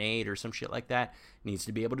rocket-propelled grenade or some shit like that, it needs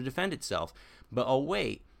to be able to defend itself. But oh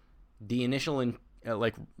wait, the initial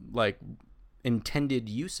intended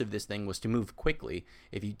use of this thing was to move quickly.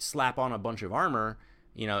 If you slap on a bunch of armor,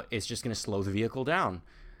 it's just going to slow the vehicle down.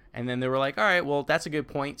 And then they were like, all right, well, that's a good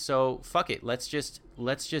point. So fuck it. Let's just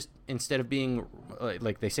instead of being,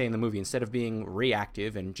 like they say in the movie, instead of being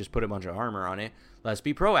reactive and just put a bunch of armor on it, let's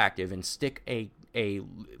be proactive and stick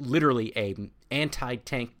literally a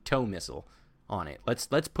anti-tank tow missile on it.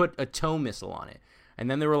 Let's put a tow missile on it.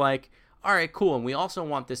 And then they were like, all right, cool. And we also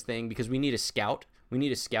want this thing because we need a scout. We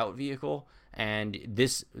need a scout vehicle. And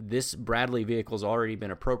this Bradley vehicle has already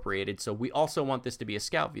been appropriated. So we also want this to be a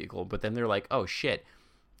scout vehicle. But then they're like, oh shit.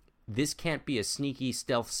 this can't be a sneaky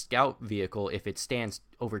stealth scout vehicle if it stands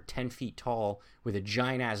over 10 feet tall with a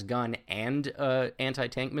giant-ass gun and a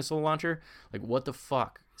anti-tank missile launcher. Like, what the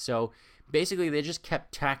fuck? So basically, they just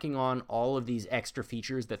kept tacking on all of these extra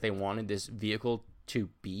features that they wanted this vehicle to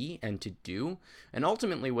be and to do. And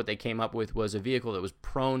ultimately, what they came up with was a vehicle that was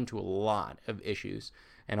prone to a lot of issues.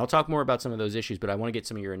 And I'll talk more about some of those issues, but I want to get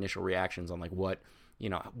some of your initial reactions on like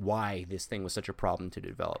why this thing was such a problem to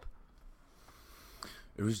develop.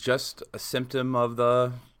 It was just a symptom of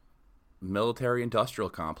the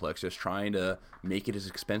military-industrial complex, just trying to make it as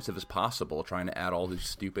expensive as possible, trying to add all these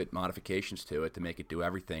stupid modifications to it to make it do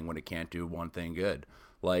everything when it can't do one thing good.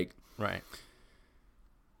 Like, right.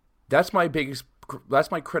 That's my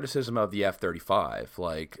criticism of the F-35.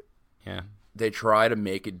 Like, yeah, they try to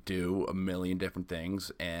make it do a million different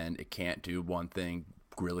things, and it can't do one thing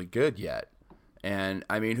really good yet. And,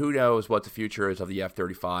 I mean, who knows what the future is of the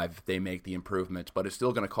F-35 if they make the improvements, but it's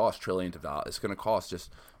still going to cost trillions of dollars. It's going to cost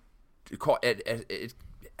just – it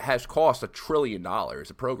has cost $1 trillion.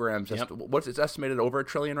 The program's it's estimated over $1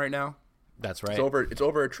 trillion right now? That's right. It's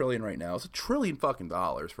over $1 trillion right now. It's $1 trillion fucking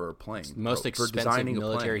dollars for a plane. It's the most expensive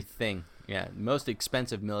military thing. Yeah, most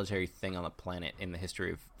expensive military thing on the planet in the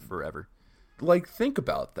history of forever. Like, think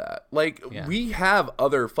about that. Like, we have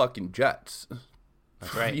other fucking jets.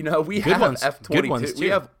 That's right. You know, we Good have ones. F-22. Good ones, too. We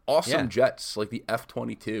have awesome jets like the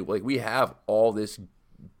F-22. Like, we have all this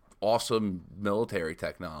awesome military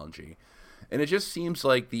technology. And it just seems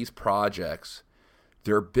like these projects,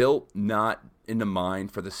 they're built not in the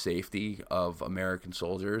mind for the safety of American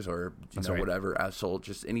soldiers or whatever,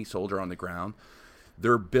 just any soldier on the ground.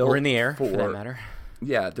 They're built or in the air, for that matter.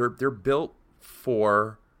 Yeah, they're built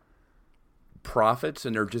for profits,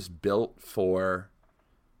 and they're just built for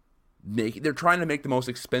they're trying to make the most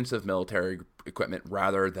expensive military equipment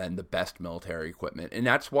rather than the best military equipment. And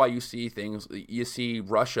that's why you see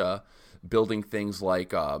Russia building things like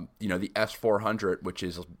the S-400, which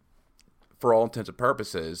is, for all intents and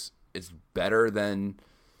purposes, it's better than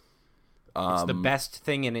it's the best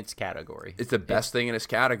thing in its category. It's the best thing in its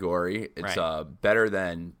category. It's better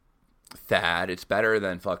than THAAD. It's better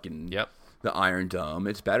than fucking the Iron Dome.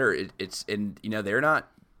 It's better.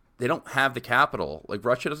 They don't have the capital. Like,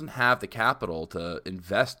 Russia doesn't have the capital to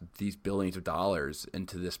invest these billions of dollars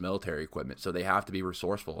into this military equipment. So they have to be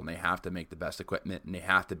resourceful, and they have to make the best equipment, and they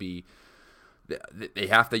have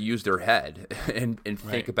to use their head and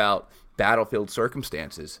think about battlefield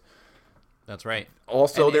circumstances. That's right.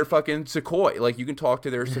 Also, their fucking Sukhoi. Like, you can talk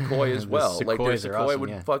to their Sukhoi as well. Like, their Sukhoi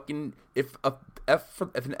would fucking if an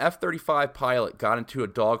F-35 pilot got into a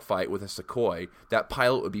dogfight with a Sukhoi, that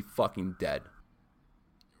pilot would be fucking dead.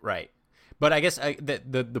 Right. But I guess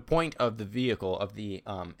the point of the vehicle of the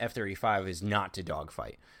F-35 is not to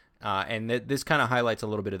dogfight. And this kind of highlights a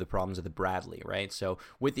little bit of the problems of the Bradley, right? So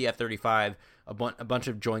with the F-35, a bunch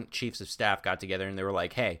of Joint Chiefs of Staff got together and they were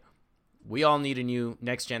like, hey, we all need a new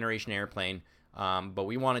next generation airplane, but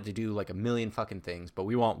we want it to do like a million fucking things, but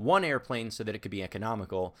we want one airplane so that it could be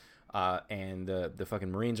economical. And the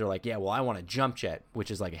fucking Marines are like, yeah, well, I want a jump jet, which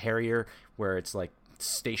is like a Harrier where it's like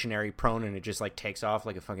stationary prone and it just like takes off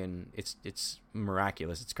like a fucking it's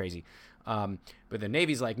miraculous. It's crazy. But the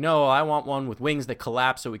Navy's like, no, I want one with wings that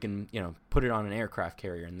collapse so we can, put it on an aircraft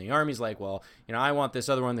carrier. And the Army's like, well, I want this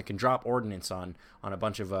other one that can drop ordnance on a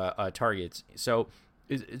bunch of targets. So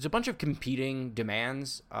it's a bunch of competing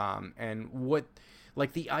demands. And what,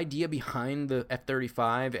 like, the idea behind the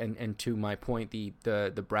F-35 and to my point,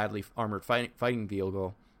 the Bradley armored fighting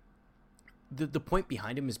vehicle, the point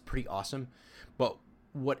behind him is pretty awesome. But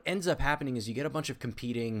what ends up happening is you get a bunch of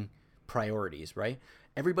competing priorities, right?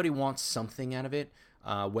 Everybody wants something out of it,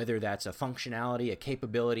 whether that's a functionality, a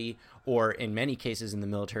capability, or in many cases in the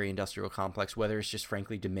military-industrial complex, whether it's just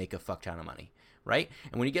frankly to make a fuck ton of money, right?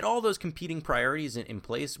 And when you get all those competing priorities in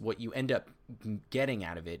place, what you end up getting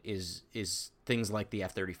out of it is things like the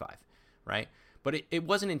F-35, right? But it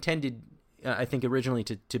wasn't intended, I think, originally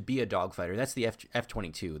to be a dogfighter. That's the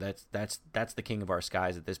F-22. That's the king of our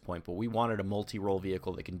skies at this point. But we wanted a multi-role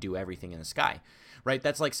vehicle that can do everything in the sky, right?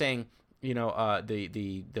 That's like saying,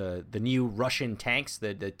 the new Russian tanks,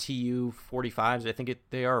 the Tu-45s, I think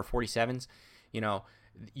they are, or 47s.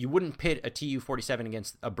 You wouldn't pit a Tu-47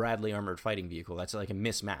 against a Bradley armored fighting vehicle. That's like a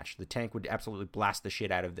mismatch. The tank would absolutely blast the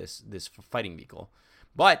shit out of this fighting vehicle.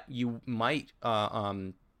 But you might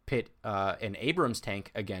pit an Abrams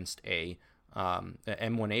tank against a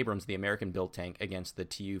M1 Abrams, the American-built tank, against the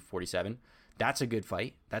Tu-47. That's a good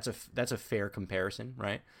fight. That's a fair comparison,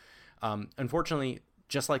 right? Unfortunately,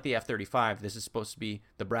 just like the F-35,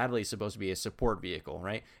 the Bradley is supposed to be a support vehicle,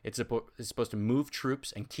 right? It's supposed to move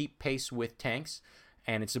troops and keep pace with tanks,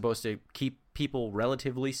 and it's supposed to keep people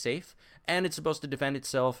relatively safe, and it's supposed to defend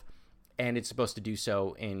itself, and it's supposed to do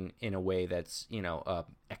so in a way that's,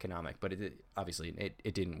 economic. But obviously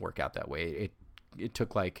it didn't work out that way. It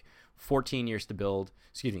took like 14 years to build.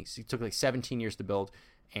 It took like 17 years to build,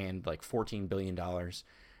 and like $14 billion.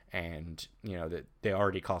 And that they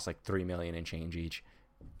already cost like $3 million and change each.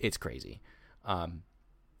 It's crazy.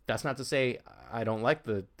 That's not to say I don't like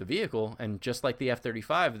the vehicle, and just like the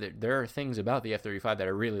F-35, there are things about the F-35 that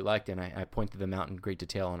I really liked, and I pointed them out in great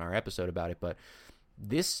detail in our episode about it. But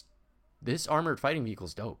this armored fighting vehicle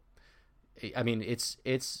is dope. I mean, it's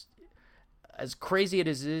as crazy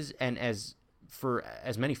as it is, and as for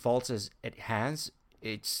as many faults as it has,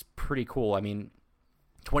 it's pretty cool. I mean,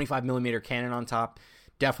 25 millimeter cannon on top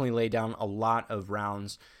definitely lay down a lot of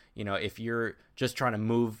rounds. If you're just trying to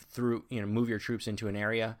move your troops into an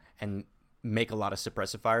area and make a lot of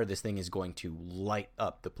suppressive fire, this thing is going to light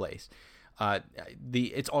up the place.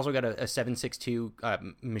 It's also got a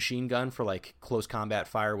 7.62 machine gun for like close combat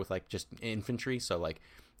fire with like just infantry, so like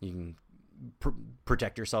you can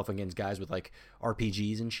protect yourself against guys with like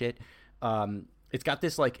RPGs and shit. It's got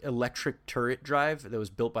this like electric turret drive that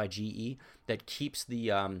was built by GE that keeps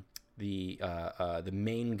the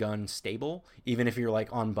main gun stable, even if you're like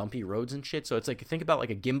on bumpy roads and shit. So it's like, think about like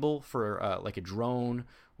a gimbal for like a drone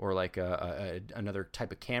or like another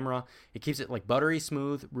type of camera. It keeps it like buttery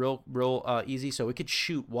smooth, real easy, so it could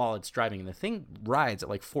shoot while it's driving. And the thing rides at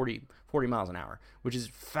like 40 miles an hour, which is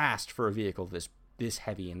fast for a vehicle this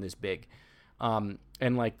heavy and this big. And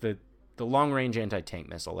like the long range anti-tank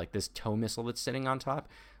missile, like this tow missile that's sitting on top,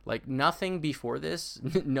 like nothing before this,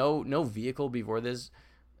 no vehicle before this,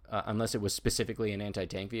 unless it was specifically an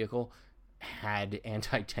anti-tank vehicle, had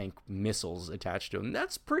anti-tank missiles attached to them.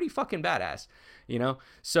 That's pretty fucking badass,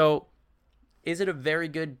 So is it a very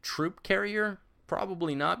good troop carrier?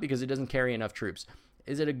 Probably not, because it doesn't carry enough troops.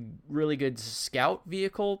 Is it a really good scout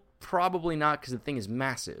vehicle? Probably not, because the thing is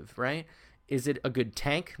massive, right? Is it a good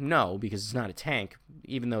tank? No, because it's not a tank,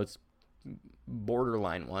 even though it's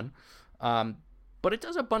borderline one. But it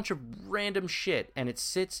does a bunch of random shit, and it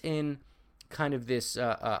sits in kind of this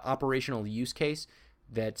operational use case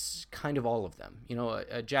that's kind of all of them,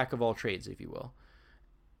 a jack of all trades, if you will.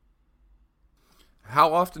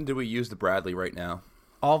 How often do we use the Bradley right now?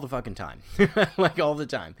 All the fucking time. Like all the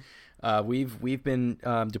time. We've been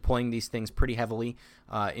deploying these things pretty heavily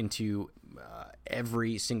into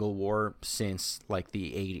every single war since like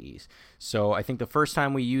the 80s. So I think the first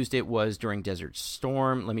time we used it was during Desert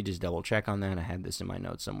Storm. Let me just double check on that. I had this in my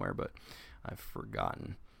notes somewhere, but I've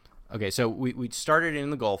forgotten. Okay, so we started in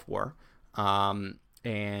the Gulf War,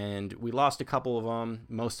 and we lost a couple of them,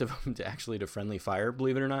 most of them to friendly fire,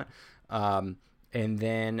 believe it or not. And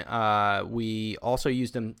then we also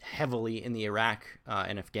used them heavily in the Iraq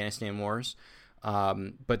and Afghanistan wars.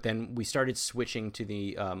 But then we started switching to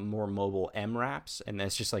the more mobile MRAPs, and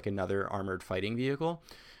that's just like another armored fighting vehicle.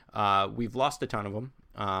 We've lost a ton of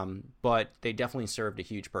them, but they definitely served a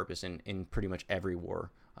huge purpose in pretty much every war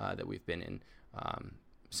that we've been in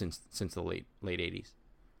since the late 80s.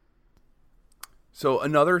 So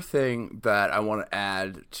another thing that I want to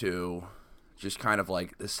add to just kind of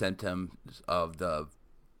like the symptoms of the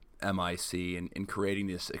MIC in creating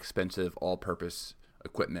this expensive all-purpose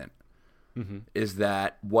equipment is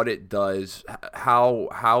that what it does,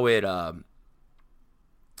 how it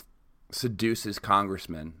seduces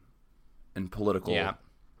congressmen and political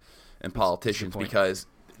and politicians, because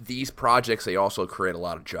these projects, they also create a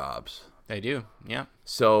lot of jobs. They do, yeah.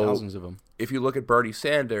 So thousands of them. If you look at Bernie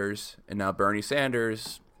Sanders, and now Bernie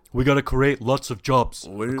Sanders, we got to create lots of jobs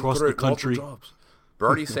across the country.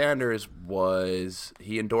 Bernie Sanders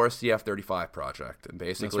he endorsed the F-35 project, and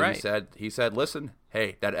basically he said, listen,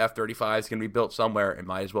 hey, that F-35 is going to be built somewhere. It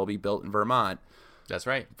might as well be built in Vermont. That's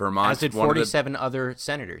right. Vermont, as did 47 other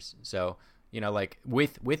senators. So, like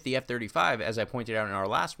with the F-35, as I pointed out in our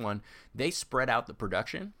last one, they spread out the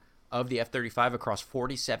production of the F-35 across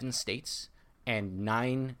 47 states and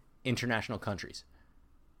 9 international countries.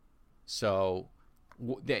 So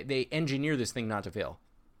they engineer this thing not to fail.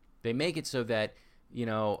 They make it so that,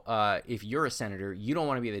 if you're a senator, you don't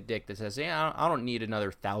want to be the dick that says, "Yeah, I don't need another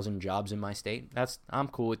 1,000 jobs in my state. I'm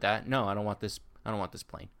cool with that. No, I don't want this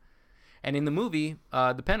plane." And in the movie,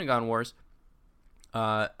 The Pentagon Wars,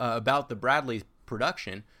 about the Bradley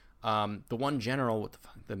production, the one general,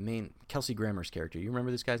 the main Kelsey Grammer's character. You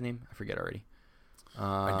remember this guy's name? I forget already.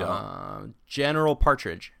 I don't. General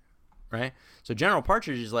Partridge, right? So General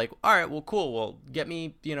Partridge is like, all right, well, cool. Well, get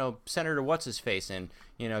me, Senator what's his face, and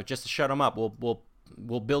just to shut him up, we'll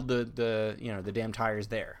build the damn tires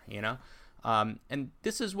there, And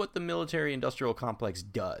this is what the military-industrial complex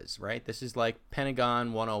does, right? This is like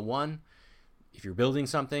Pentagon 101. If you're building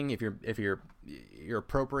something, if you're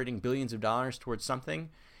appropriating billions of dollars towards something,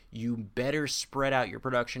 you better spread out your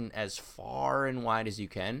production as far and wide as you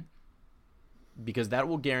can, because that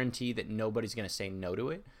will guarantee that nobody's going to say no to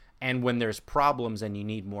it. And when there's problems and you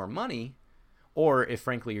need more money, or if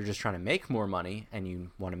frankly you're just trying to make more money and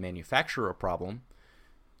you want to manufacture a problem,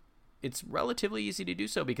 it's relatively easy to do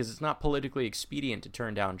so because it's not politically expedient to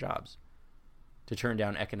turn down jobs, to turn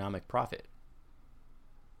down economic profit.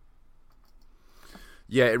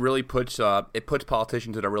 Yeah, it really puts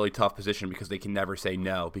politicians in a really tough position because they can never say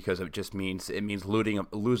no, because it means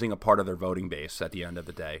losing a part of their voting base at the end of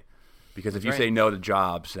the day. Because if you say no to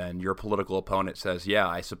jobs and your political opponent says, yeah,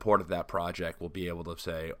 I supported that project, will be able to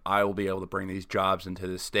say, I will be able to bring these jobs into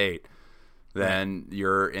this state, then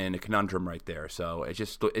you're in a conundrum right there. So it's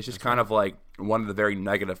just kind of like one of the very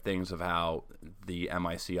negative things of how the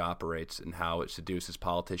MIC operates and how it seduces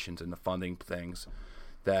politicians into funding things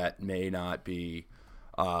that may not be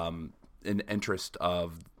in the interest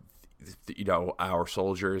of our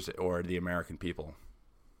soldiers or the American people.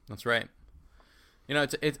 That's right.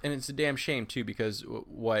 It's a damn shame too, because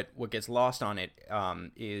what gets lost on it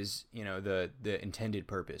is the intended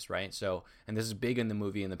purpose, right? So, and this is big in the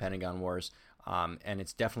movie in the Pentagon Wars, and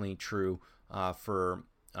it's definitely true for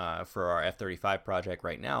our F-35 project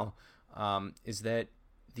right now, is that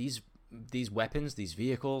these weapons, these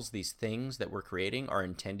vehicles, these things that we're creating are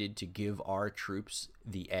intended to give our troops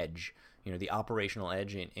the edge, the operational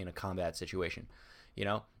edge in a combat situation,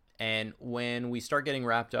 And when we start getting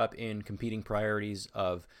wrapped up in competing priorities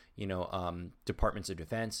of, departments of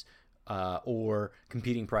defense, or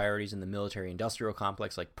competing priorities in the military-industrial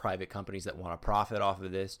complex, like private companies that want to profit off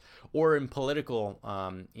of this, or in political,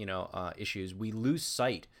 issues, we lose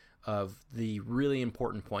sight of the really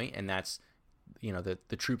important point, and that's,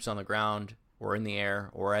 the troops on the ground or in the air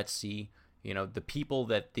or at sea, the people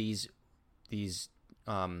that these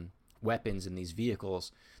weapons and these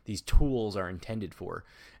vehicles, these tools are intended for.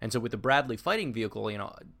 And so with the Bradley fighting vehicle,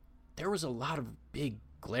 there was a lot of big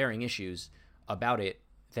glaring issues about it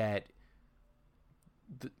that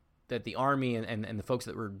the Army and the folks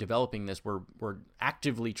that were developing this were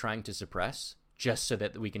actively trying to suppress, just so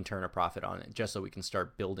that we can turn a profit on it, just so we can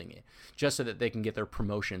start building it, just so that they can get their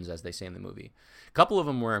promotions, as they say in the movie. A couple of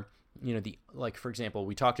them were, for example,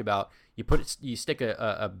 we talked about you stick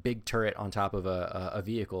a big turret on top of a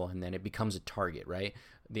vehicle, and then it becomes a target, right?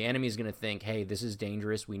 The enemy is going to think, hey, this is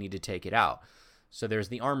dangerous, we need to take it out. So there's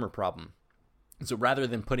the armor problem. So rather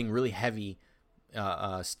than putting really heavy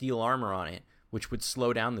steel armor on it, which would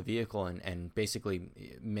slow down the vehicle and basically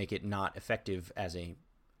make it not effective as a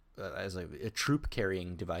troop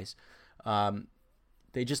carrying device,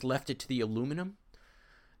 they just left it to the aluminum.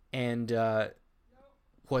 And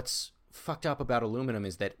what's fucked up about aluminum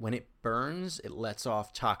is that when it burns, it lets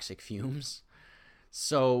off toxic fumes.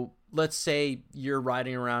 So let's say you're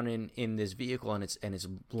riding around in this vehicle and it's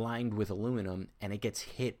lined with aluminum, and it gets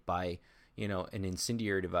hit by an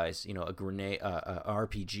incendiary device, a grenade, a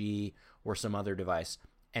RPG, or some other device,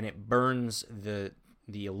 and it burns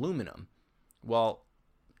the aluminum. Well,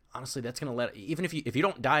 honestly, that's going to even if you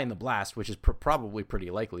don't die in the blast, which is probably pretty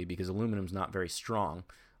likely because aluminum's not very strong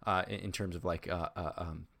in terms of like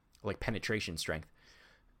penetration strength.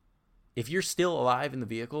 If you're still alive in the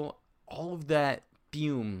vehicle, all of that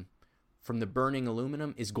fume from the burning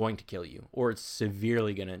aluminum is going to kill you, or it's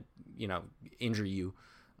severely going to injure you,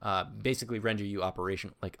 basically render you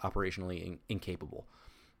operationally incapable.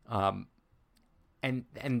 And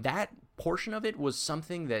that portion of it was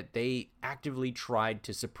something that they actively tried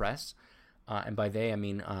to suppress, and by they I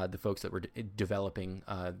mean the folks that were developing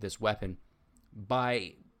this weapon,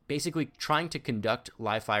 by basically trying to conduct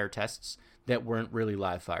live fire tests that weren't really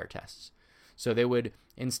live fire tests. So they would,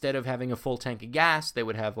 instead of having a full tank of gas, they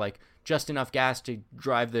would have like just enough gas to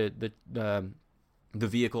drive the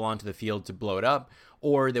vehicle onto the field to blow it up,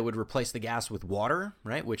 or they would replace the gas with water,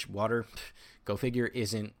 right? Which water, go figure,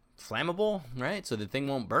 isn't flammable, right? So the thing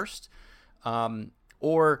won't burst.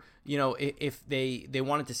 Or, if they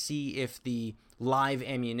wanted to see if the live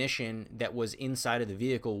ammunition that was inside of the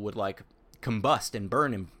vehicle would like combust and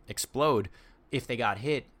burn and explode if they got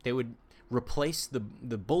hit, they would replace the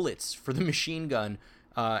bullets for the machine gun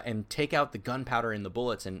and take out the gunpowder in the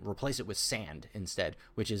bullets and replace it with sand instead,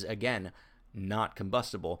 which is, again, not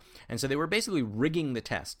combustible. And so they were basically rigging the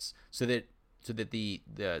tests so that the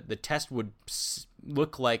test would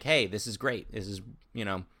look like, hey, this is great. This is,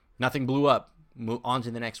 nothing blew up. Move on to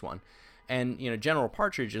the next one. And General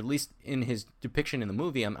Partridge, at least in his depiction in the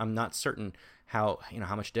movie, I'm not certain how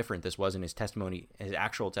much different this was in his testimony, his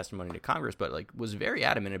actual testimony to Congress, but like was very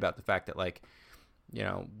adamant about the fact that like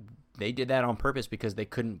they did that on purpose because they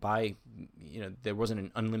couldn't buy, there wasn't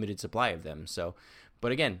an unlimited supply of them. So,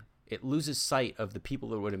 but again, it loses sight of the people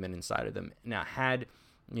that would have been inside of them. Now, had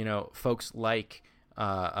folks like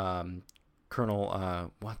Colonel,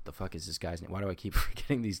 what the fuck is this guy's name? Why do I keep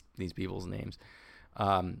forgetting these people's names?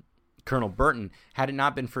 Colonel Burton, had it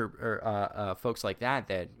not been for folks like that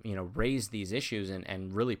raised these issues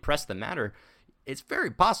and really pressed the matter, it's very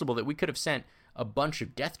possible that we could have sent a bunch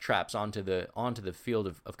of death traps onto the field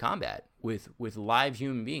of combat with live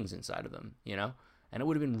human beings inside of them, and it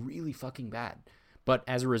would have been really fucking bad. But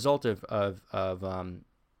as a result of the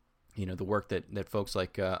work that folks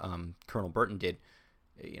like Colonel Burton did,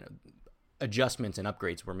 adjustments and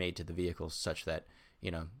upgrades were made to the vehicles such that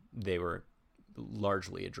they were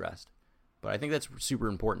largely addressed. But I think that's super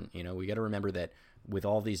important. We got to remember that with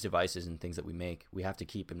all these devices and things that we make, we have to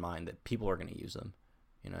keep in mind that people are going to use them,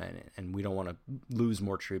 and we don't want to lose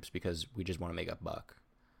more troops because we just want to make a buck.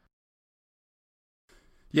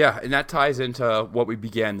 Yeah, and that ties into what we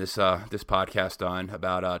began this podcast on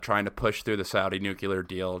about trying to push through the Saudi nuclear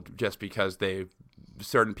deal just because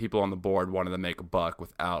certain people on the board wanted to make a buck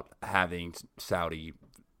without having Saudi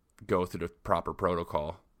go through the proper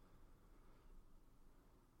protocol.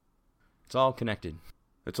 It's all connected.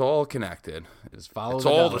 It's all connected. It's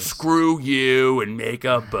all to screw you and make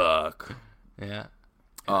a buck. Yeah.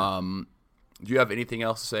 Do you have anything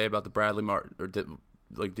else to say about the Bradley Martin, or do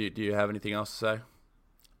you have anything else to say?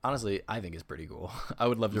 Honestly, I think it's pretty cool. I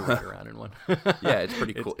would love to ride around in one. Yeah, it's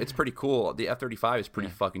pretty cool. It's pretty cool. The F-35 is pretty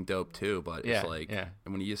fucking dope too, but it's and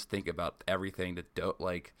when you just think about everything that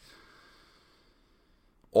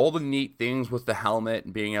all the neat things with the helmet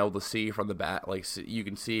and being able to see from the back, like you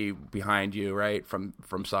can see behind you, right, from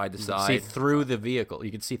side to side. You can see through the vehicle.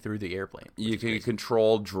 You can see through the airplane. You can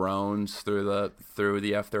control drones through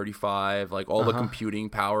the F-35, like all the computing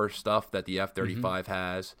power stuff that the F-35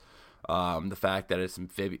 has. The fact that it's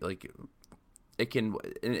amphibious, like it can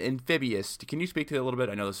amphibious. Can you speak to it a little bit?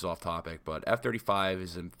 I know this is off topic, but F-35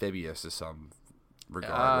 is amphibious to some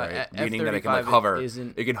regard, right? Meaning that it can hover.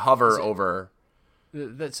 It can hover over.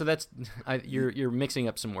 So that's you're mixing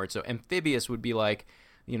up some words. So amphibious would be like,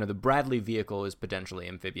 the Bradley vehicle is potentially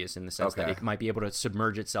amphibious in the sense that it might be able to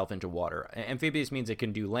submerge itself into water. Amphibious means it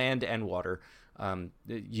can do land and water.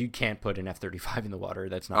 You can't put an F-35 in the water.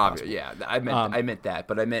 That's not possible. Yeah, I meant that,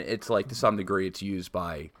 but I meant it's like to some degree it's used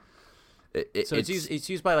by. It's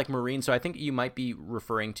used by like Marines. So I think you might be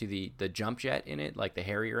referring to the jump jet in it, like the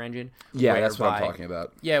Harrier engine. Yeah, that's what I'm talking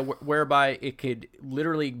about. Yeah, whereby it could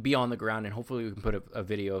literally be on the ground, and hopefully we can put a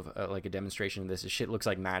video of like a demonstration of this. This shit looks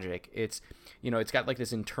like magic. It's it's got like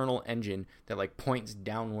this internal engine that like points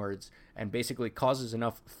downwards and basically causes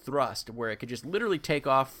enough thrust where it could just literally take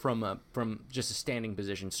off from just a standing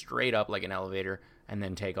position straight up like an elevator and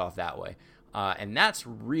then take off that way. And that's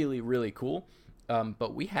really, really cool.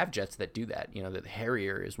 But we have jets that do that. The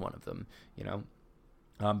Harrier is one of them.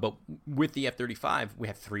 But with the F-35, we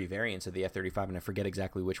have 3 variants of the F-35, and I forget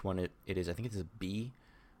exactly which one it is. I think it's a B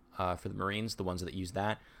for the Marines, the ones that use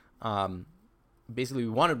that. Basically, we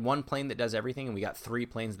wanted one plane that does everything, and we got 3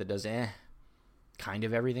 planes that does kind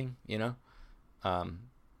of everything. It's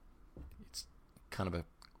kind of a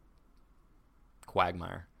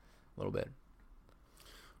quagmire, a little bit.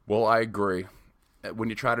 Well, I agree. When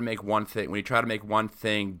you try to make one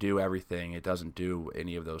thing do everything, it doesn't do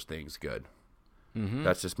any of those things good. Mm-hmm.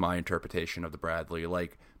 That's just my interpretation of the Bradley.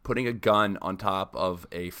 Like putting a gun on top of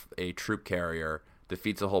a troop carrier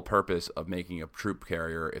defeats the whole purpose of making a troop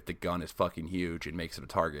carrier if the gun is fucking huge and makes it a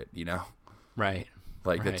target. Right.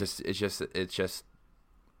 Like right. It's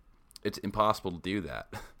impossible to do that.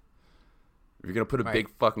 If you're gonna put a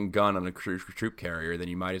big fucking gun on a troop carrier, then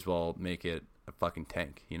you might as well make it a fucking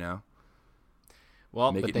tank.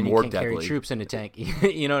 Well, but then you can't carry troops in a tank.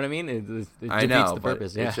 You know what I mean? It defeats the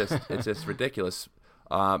purpose. Yeah. It's just ridiculous.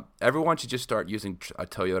 Everyone should just start using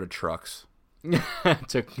Toyota trucks.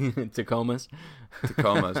 Tacomas.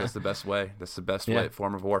 That's the best way. That's the best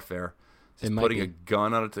form of warfare. Just putting a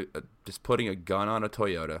gun on a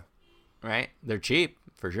Toyota. Right. They're cheap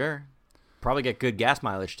for sure. Probably get good gas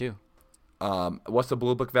mileage too. What's the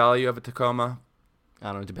Blue Book value of a Tacoma? I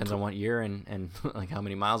don't know. It depends on what year and like how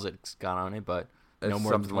many miles it's got on it, but. No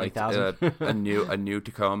more than 20,000. A new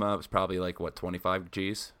Tacoma was probably like 25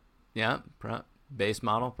 G's. Yeah, base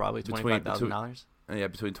model probably $25,000. Yeah,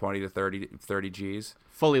 between 20 to 30 G's.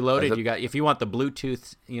 Fully loaded, you got. If you want the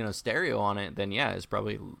Bluetooth, stereo on it, then yeah, it's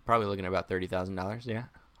probably looking at about $30,000. Yeah,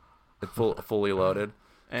 fully loaded.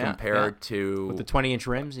 compared to with the 20-inch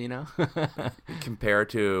rims, you know, compared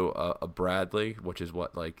to a Bradley, which is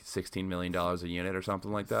what, like $16 million a unit or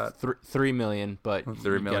something like that. $3 million, but $3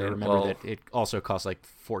 you million. gotta remember that it also costs like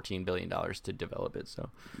 $14 billion to develop it. So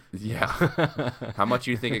yeah, how much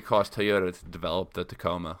do you think it cost Toyota to develop the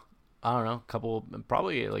Tacoma? I don't know,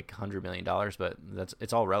 probably like $100 million, but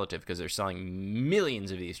it's all relative because they're selling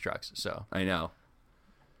millions of these trucks. So I know.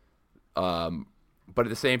 But at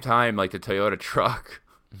the same time, like the Toyota truck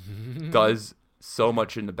does so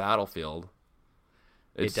much in the battlefield.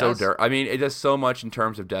 It's so dirt. I mean, it does so much in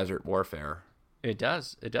terms of desert warfare. It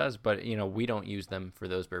does. But you know, we don't use them for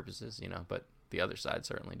those purposes. You know, but the other side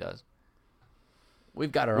certainly does.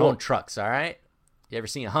 We've got our own trucks. All right. You ever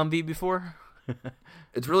seen a Humvee before?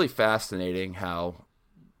 It's really fascinating how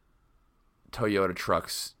Toyota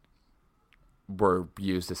trucks were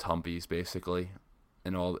used as Humvees, basically,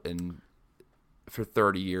 for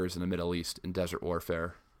 30 years in the Middle East in desert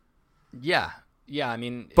warfare. Yeah, I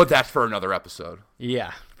mean... But that's for another episode.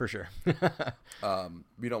 Yeah, for sure.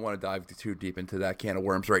 We don't want to dive too deep into that can of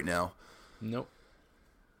worms right now. Nope.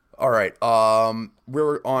 All right.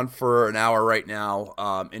 We're on for an hour right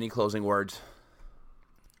now. Any closing words?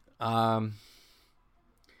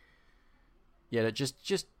 Yeah,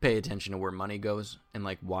 just pay attention to where money goes and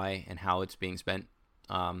like why and how it's being spent.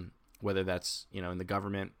 Whether that's, you know, in the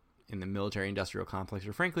government, in the military industrial complex,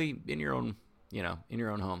 or frankly in your own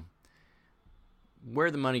home.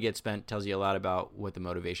 Where the money gets spent tells you a lot about what the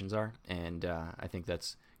motivations are, and I think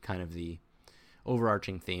that's kind of the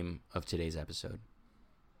overarching theme of today's episode.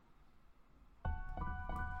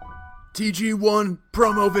 TG1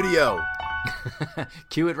 promo video.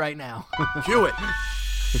 Cue it right now. Cue it.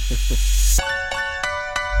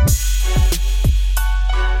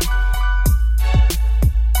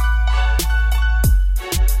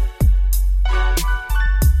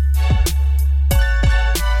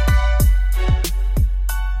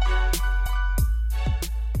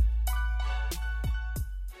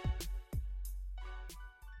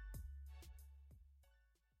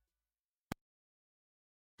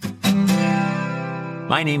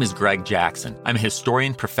 My name is Greg Jackson. I'm a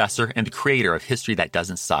historian, professor, and the creator of History That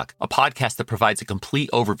Doesn't Suck, a podcast that provides a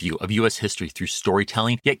complete overview of U.S. history through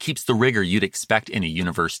storytelling, yet keeps the rigor you'd expect in a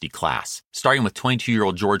university class. Starting with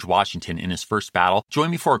 22-year-old George Washington in his first battle,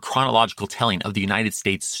 join me for a chronological telling of the United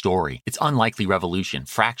States story, its unlikely revolution,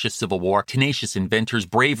 fractious civil war, tenacious inventors,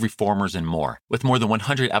 brave reformers, and more. With more than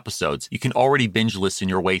 100 episodes, you can already binge listen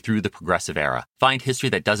your way through the progressive era. Find History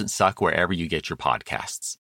That Doesn't Suck wherever you get your podcasts.